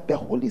idea that the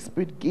Holy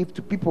Spirit gave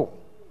to people.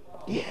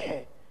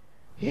 Yeah.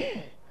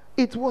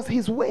 It was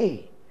his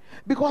way.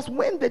 Because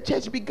when the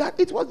church began,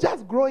 it was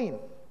just growing.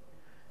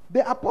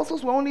 The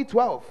apostles were only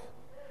 12.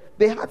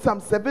 They had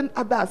some 7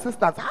 other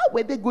assistants. How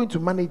were they going to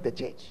manage the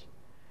church?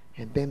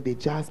 And then they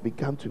just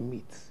began to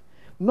meet.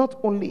 Not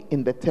only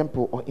in the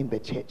temple or in the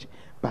church,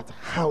 but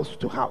house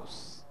to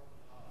house.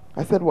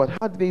 I said what?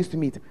 How did they used to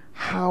meet?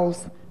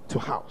 House to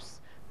house.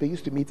 They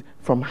used to meet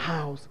from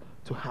house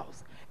to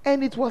house.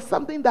 And it was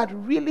something that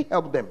really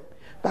helped them.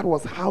 That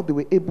was how they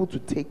were able to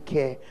take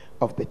care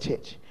of the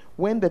church.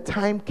 When the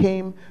time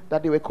came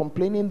that they were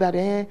complaining that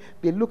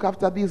they look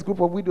after this group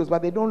of widows,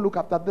 but they don't look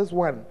after this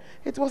one,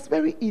 it was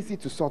very easy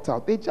to sort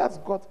out. They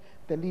just got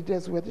the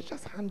leaders where they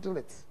just handle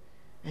it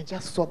and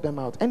just sort them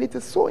out. And it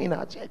is so in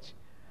our church.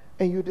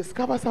 And you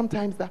discover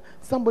sometimes that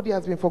somebody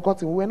has been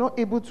forgotten. We were not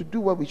able to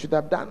do what we should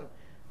have done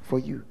for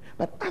you.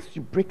 But as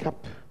you break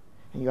up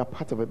and you are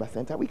part of a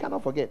Bacenta, we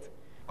cannot forget.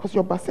 Because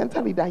your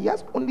Bacenta leader, he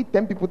has only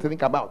 10 people to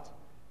think about.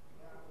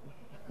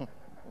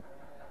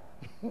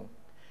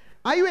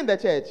 Are you in the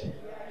church?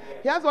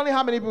 He has only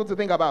how many people to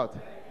think about?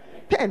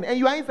 10 and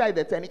you are inside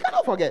the 10, he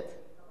cannot forget.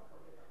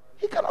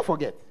 He cannot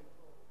forget.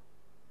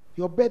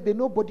 Your birthday,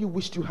 nobody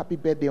wished you happy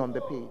birthday on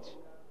the page.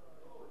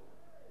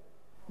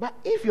 But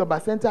if your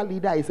Bacenta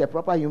leader is a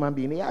proper human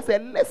being, he has a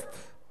list.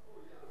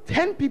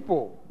 10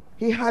 people.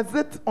 He has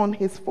it on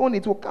his phone.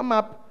 It will come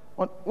up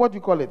on, what do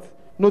you call it?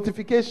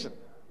 Notification.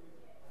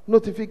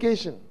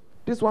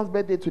 This one's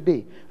birthday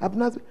today. At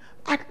least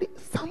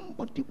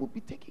somebody will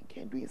be taking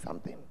care and doing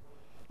something.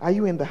 Are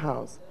you in the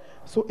house?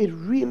 So it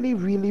really,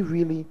 really,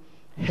 really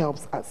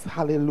helps us.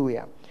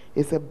 Hallelujah.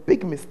 It's a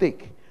big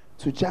mistake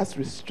to just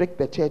restrict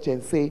the church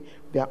and say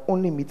they are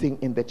only meeting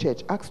in the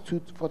church. Acts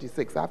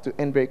 2:46. I have to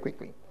end very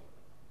quickly.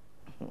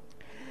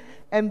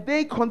 And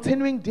they,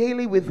 continuing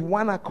daily with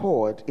one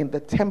accord in the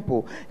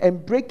temple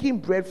and breaking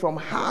bread from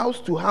house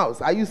to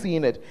house. Are you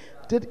seeing it?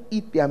 Did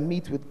eat their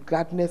meat with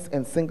gladness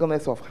and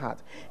singleness of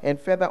heart. And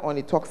further on,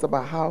 it talks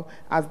about how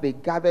as they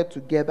gathered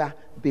together,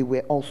 they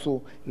were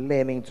also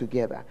learning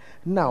together.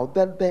 Now,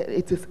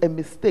 it is a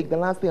mistake. The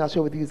last thing I'll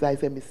share with you is that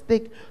it's a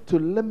mistake to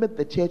limit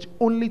the church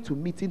only to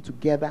meeting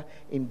together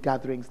in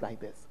gatherings like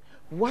this.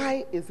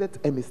 Why is it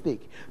a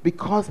mistake?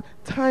 Because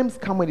times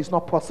come when it's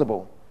not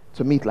possible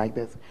to meet like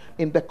this.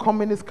 In the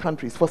communist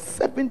countries, for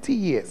 70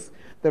 years,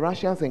 the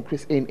Russians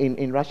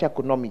in Russia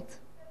could not meet.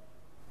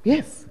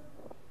 Yes.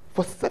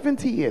 For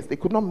 70 years, they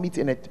could not meet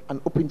in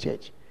an open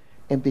church.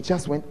 And they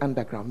just went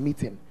underground,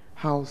 meeting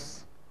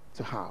house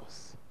to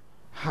house.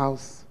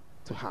 House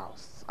to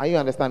house. Are you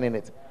understanding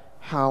it?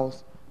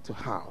 House to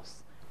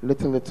house.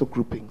 Little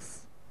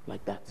groupings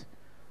like that.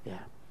 Yeah.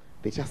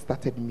 They just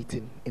started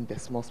meeting in the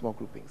small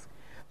groupings.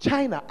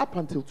 China, up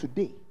until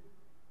today,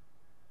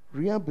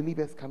 real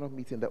believers cannot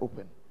meet in the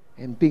open.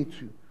 And they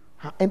too.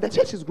 And the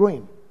church is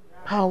growing.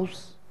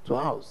 House to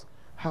house.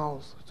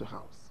 House to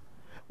house.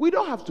 We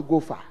don't have to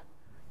go far.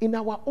 In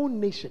our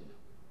own nation,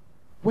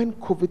 when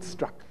COVID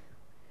struck,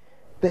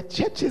 the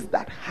churches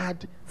that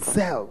had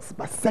cells,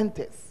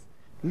 bacentas,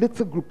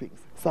 little groupings,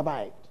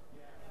 survived.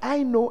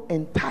 I know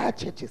entire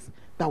churches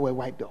that were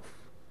wiped off.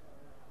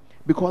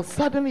 Because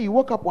suddenly you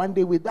woke up one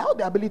day without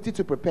the ability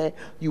to prepare,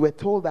 you were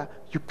told that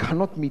you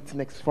cannot meet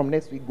from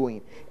next week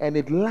going. And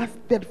it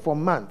lasted for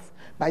months.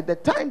 By the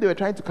time they were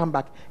trying to come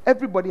back,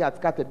 everybody had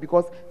scattered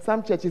because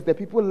some churches, the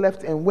people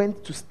left and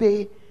went to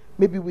stay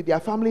maybe with their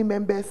family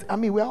members. I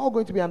mean, we're all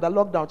going to be under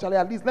lockdown. Charlie,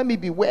 at least let me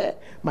be where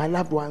my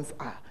loved ones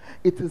are.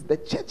 It is the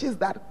churches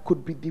that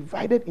could be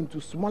divided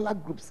into smaller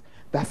groups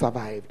that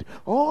survived.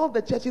 All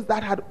the churches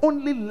that had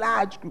only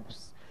large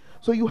groups.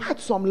 So you had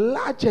some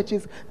large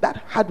churches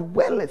that had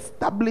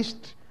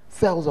well-established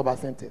cells of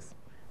bacentas.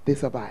 They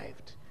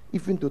survived.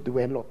 Even though they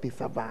were a lot, they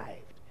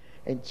survived.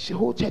 And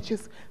whole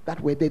churches that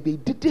were there, they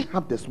didn't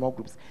have the small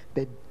groups.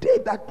 The day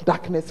that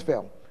darkness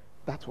fell,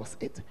 that was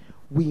it.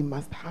 We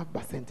must have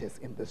bacentas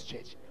in this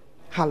church.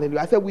 Hallelujah.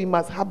 I said we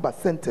must have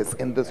bacentas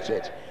in this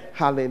church.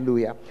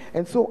 Hallelujah.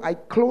 And so I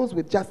close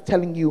with just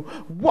telling you,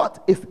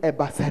 what is a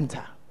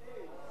bacenta?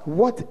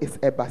 What is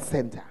a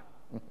bacenta?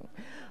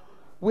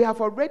 We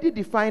have already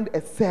defined a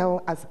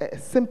cell as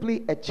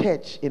simply a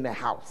church in a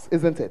house,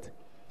 isn't it?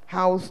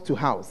 House to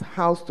house,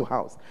 house to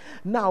house.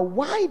 Now,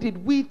 why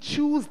did we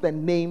choose the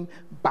name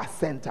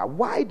Bacenta?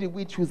 Why did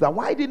we choose that?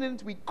 Why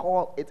didn't we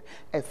call it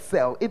a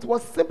cell? It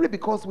was simply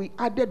because we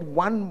added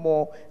one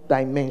more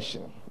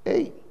dimension.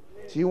 Hey,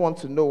 do you want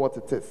to know what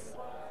it is?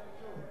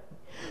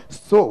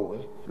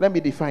 So, let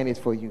me define it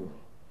for you.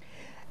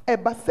 A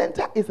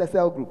Bacenta is a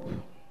cell group.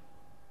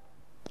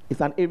 It's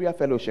an area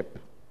fellowship.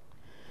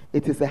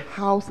 It is a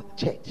house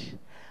church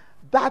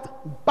that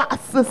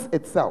buses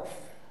itself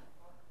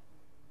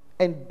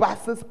and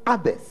buses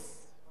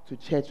others to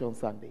church on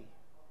Sunday.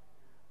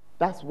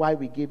 That's why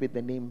we gave it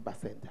the name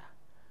Bacenta.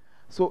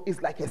 So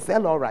it's like a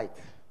cell, all right.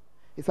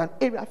 It's an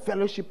area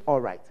fellowship,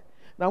 all right.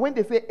 Now, when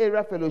they say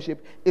area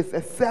fellowship, it's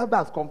a cell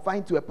that's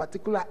confined to a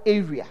particular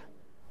area.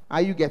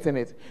 Are you getting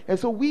it? And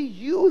so we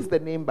use the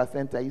name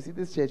Bacenta. You see,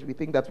 this church, we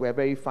think that we're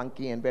very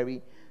funky and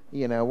very,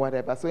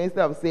 whatever. So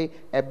instead of saying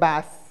a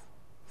bus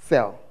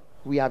cell,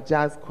 we have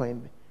just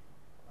coined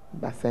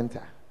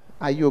Bacenta.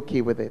 Are you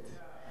okay with it?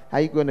 Are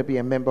you going to be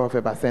a member of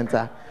a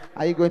Bacenta?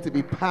 Are you going to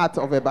be part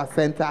of a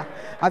Bacenta?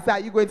 I said, are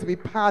you going to be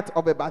part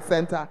of a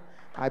Bacenta?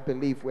 I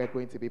believe we're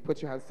going to be.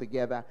 Put your hands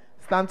together.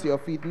 Stand to your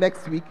feet.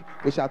 Next week,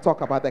 we shall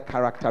talk about the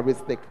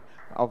characteristic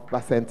of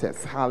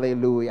Bacentas.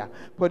 Hallelujah.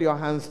 Put your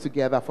hands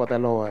together for the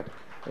Lord.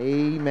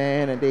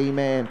 Amen and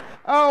amen.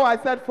 Oh, I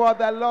said for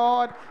the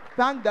Lord.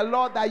 Thank the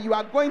Lord that you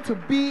are going to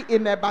be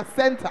in a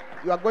Bacenta.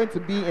 You are going to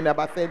be in a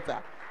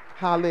Bacenta.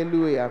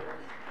 Hallelujah.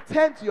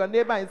 Turn to your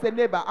neighbor and say,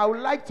 neighbor, I would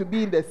like to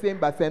be in the same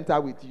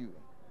Bacenta with you.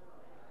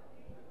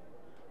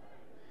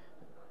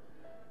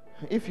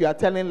 If you are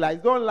telling lies,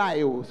 don't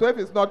lie. Oh. So if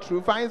it's not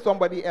true, find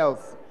somebody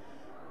else.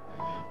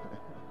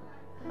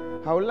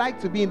 I would like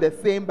to be in the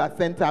same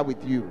Bacenta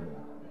with you.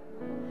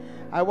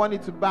 I want you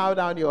to bow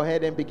down your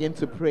head and begin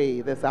to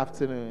pray this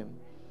afternoon.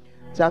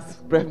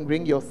 Just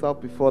bring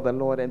yourself before the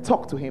Lord and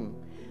talk to him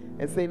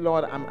and say,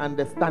 Lord, I'm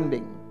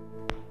understanding.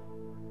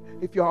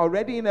 If you're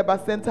already in a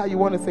Bacenta, you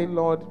want to say,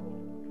 Lord,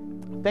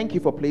 thank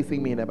you for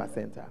placing me in a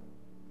Bacenta.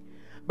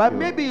 But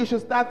maybe you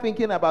should start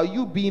thinking about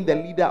you being the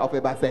leader of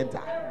a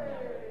Bacenta.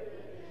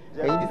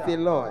 And you say,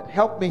 Lord,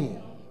 help me.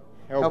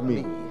 Help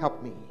me.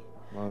 Help me.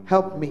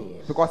 Help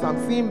me. Because I'm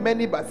seeing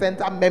many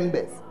Bacenta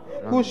members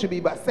who should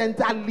be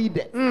Bacenta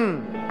leaders.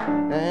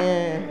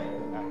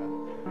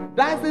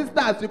 Dancing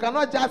stars, you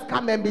cannot just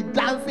come and be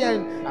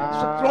dancing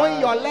and throwing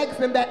your legs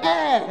in the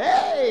air.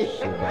 Hey!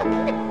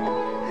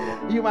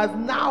 You must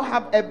now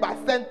have a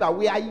Bacenta.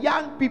 We are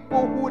young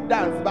people who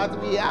dance, but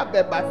we have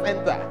a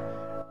Bacenta.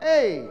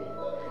 Hey!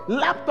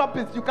 Laptop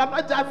is, you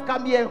cannot just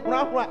come here and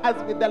run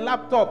us with the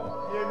laptop.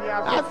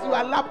 As you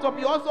are laptop,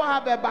 you also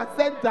have a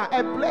Bacenta,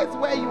 a place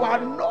where you are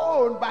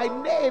known by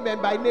name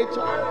and by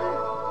nature.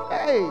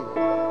 Hey!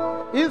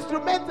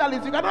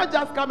 Instrumentalists, you cannot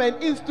just come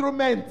and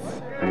instrument.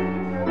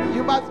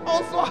 You must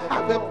also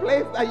have a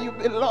place that you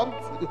belong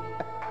to.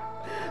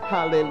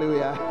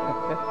 Hallelujah.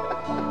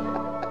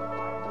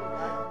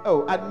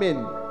 Oh,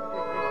 admin.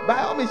 By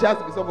all means, has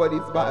to be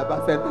somebody's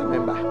Bacenta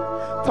member.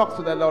 Talk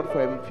to the Lord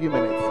for a few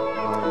minutes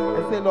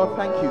and say, Lord,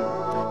 thank you.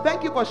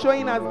 Thank you for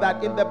showing us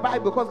that in the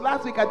Bible, because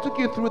last week I took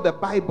you through the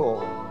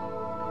Bible,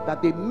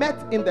 that they met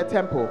in the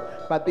temple,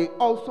 but they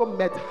also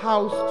met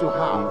house to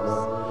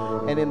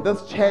house. And in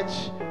this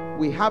church,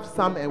 we have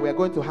some and we're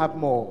going to have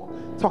more.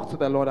 Talk to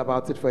the Lord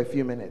about it for a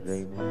few minutes.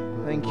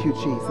 Amen. Thank you,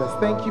 Jesus.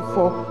 Thank you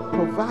for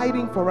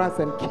providing for us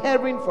and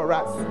caring for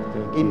us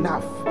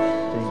enough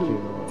to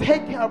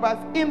take care of us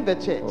in the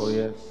church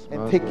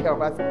and take care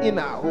of us in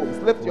our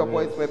homes. Lift your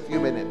voice for a few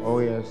minutes. Oh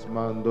yes,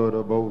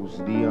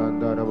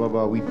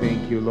 we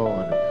thank you,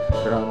 Lord,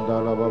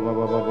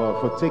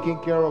 for taking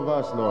care of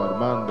us, Lord,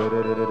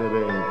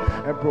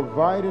 and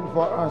providing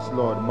for us,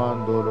 Lord.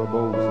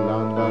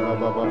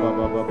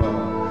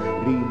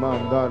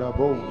 Rimandala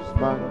Bos,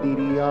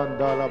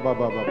 Mandiriandala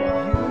Baba Baba,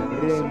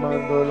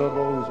 Remandola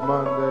Bos,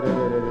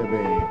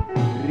 Mandarebe,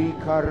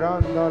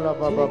 Ricarandala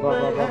Baba Baba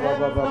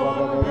Baba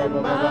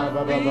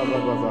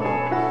Baba.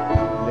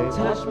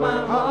 Touch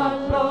my heart,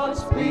 Lord,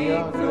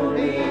 speak through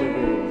me.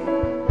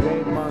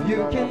 If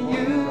you can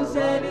use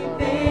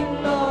anything,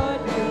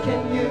 Lord, you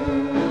can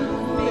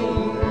use me.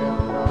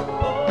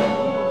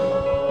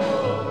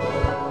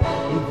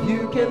 If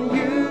you can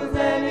use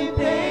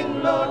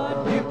anything,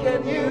 Lord, you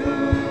can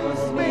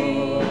use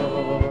me.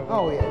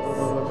 Oh yes.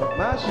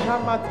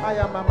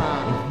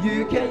 If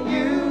you can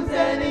use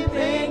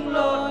anything,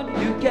 Lord,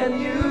 you can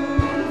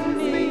use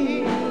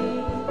me.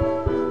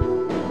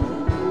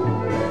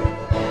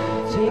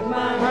 Take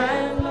my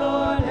hand,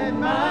 Lord, and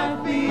my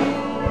feet.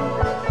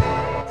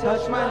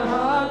 Touch my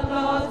heart,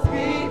 Lord,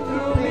 speak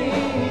through me.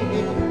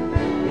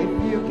 If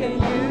you can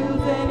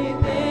use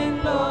anything,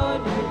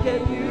 Lord, you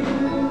can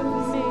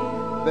use me.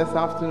 This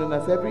afternoon,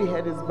 as every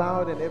head is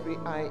bowed and every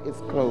eye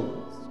is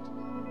closed,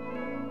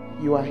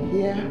 you are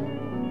here.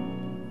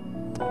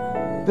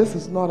 This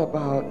is not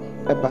about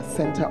a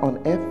Bacenta on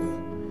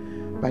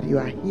earth, but you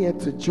are here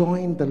to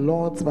join the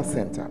Lord's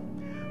Bacenta,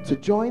 to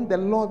join the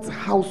Lord's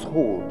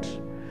household.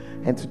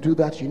 And to do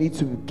that, you need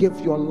to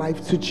give your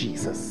life to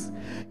Jesus.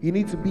 You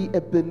need to be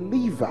a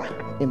believer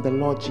in the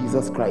Lord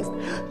Jesus Christ.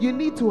 You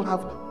need to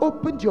have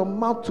opened your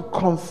mouth to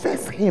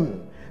confess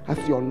Him as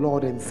your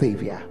Lord and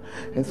Savior.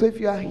 And so if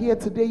you are here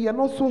today, you're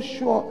not so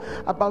sure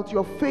about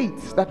your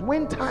faith, that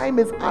when time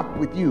is up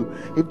with you,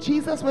 if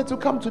Jesus were to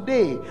come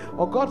today,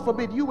 or God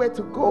forbid you were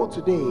to go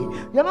today,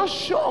 you're not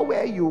sure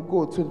where you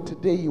go to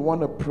today. You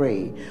want to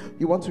pray.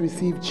 You want to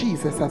receive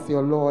Jesus as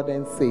your Lord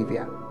and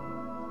Savior.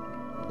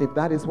 If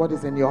that is what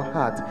is in your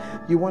heart,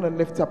 you want to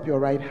lift up your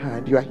right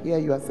hand. You are here,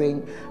 you are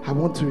saying, I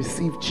want to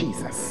receive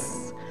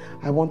Jesus.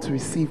 I want to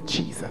receive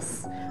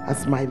Jesus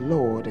as my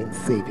Lord and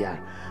Savior.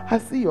 I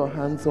see your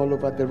hands all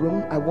over the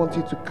room. I want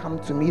you to come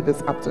to me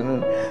this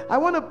afternoon. I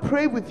want to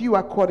pray with you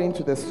according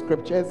to the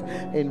scriptures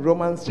in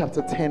Romans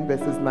chapter 10,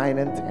 verses 9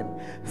 and 10.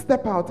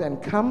 Step out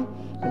and come.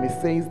 And it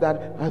says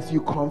that as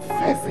you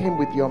confess Him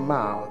with your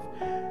mouth,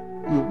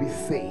 you'll be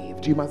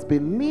saved. You must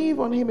believe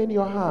on Him in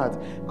your heart.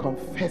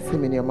 Confess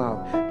Him in your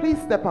mouth. Please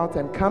step out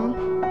and come.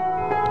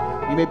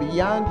 You may be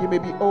young, you may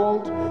be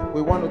old.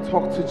 We want to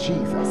talk to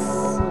Jesus.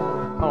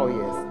 Oh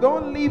yes.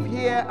 Don't leave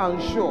here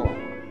unsure.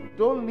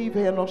 Don't leave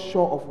here not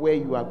sure of where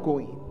you are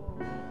going.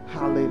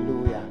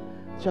 Hallelujah.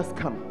 Just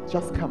come.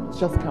 Just come.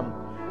 Just come.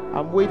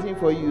 I'm waiting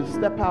for you.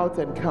 Step out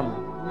and come.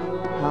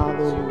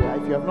 Hallelujah.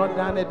 If you have not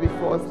done it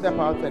before, step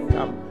out and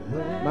come.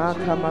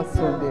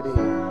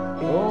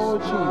 Oh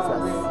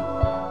Jesus.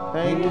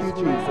 Thank you,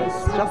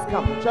 Jesus. Just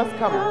come. Just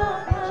come.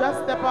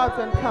 Just step out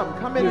and come.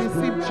 Come and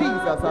receive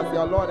Jesus as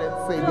your Lord and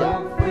Savior.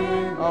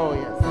 Oh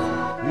yes.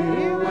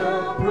 He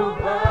will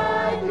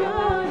provide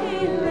your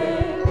healing.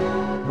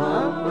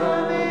 I'm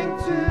running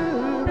to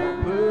the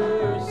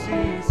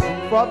mercy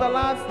seat. For the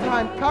last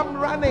time, come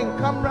running.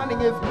 Come running.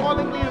 He's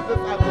calling you this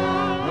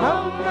afternoon.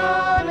 I'm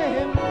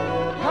running.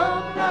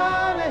 I'm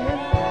running.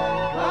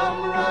 I'm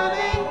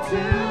running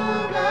to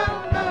the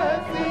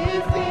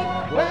mercy seat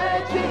where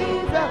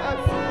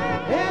Jesus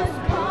is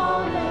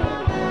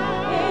calling.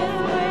 His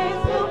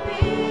grace will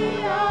be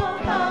your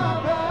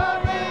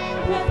covering.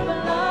 His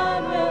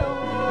blood will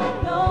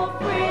flow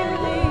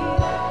freely.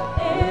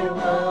 It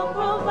will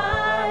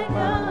provide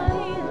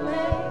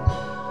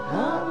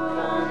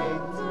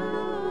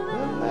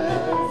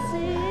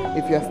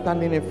you are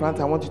standing in front,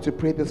 I want you to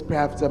pray this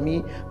prayer after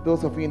me.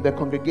 Those of you in the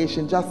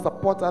congregation, just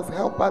support us,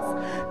 help us.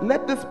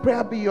 Let this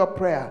prayer be your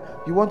prayer.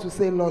 You want to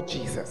say, Lord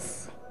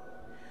Jesus,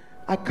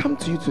 I come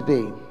to you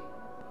today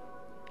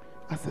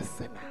as a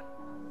sinner.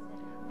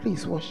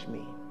 Please wash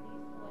me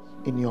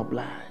in your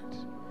blood.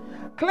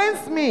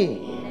 Cleanse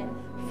me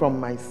from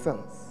my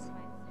sins.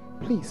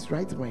 Please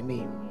write my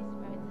name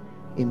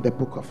in the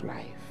book of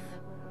life.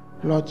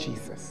 Lord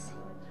Jesus,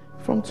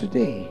 from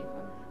today,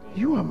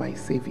 you are my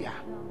Savior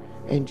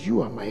and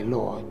you are my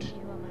Lord.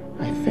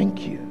 I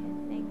thank you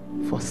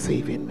for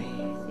saving me.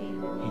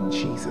 In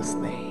Jesus'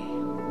 name.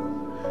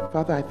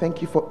 Father, I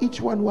thank you for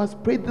each one who has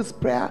prayed this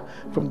prayer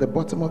from the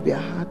bottom of their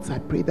hearts. I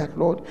pray that,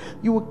 Lord,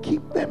 you will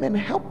keep them and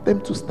help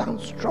them to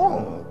stand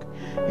strong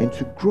and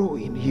to grow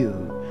in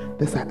you.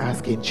 This I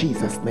ask in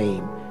Jesus'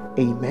 name.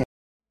 Amen.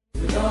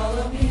 With all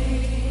of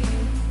me,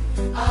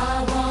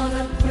 I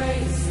wanna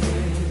praise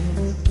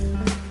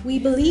Him. We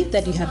believe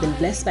that you have been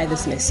blessed by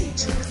this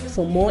message.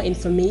 For more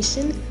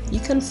information, you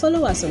can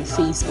follow us on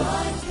Facebook,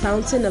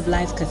 Fountain of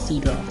Life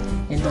Cathedral,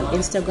 and on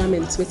Instagram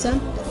and Twitter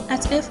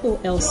at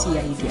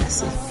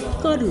FOLCIAUDASE.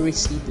 God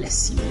richly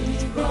bless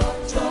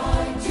you.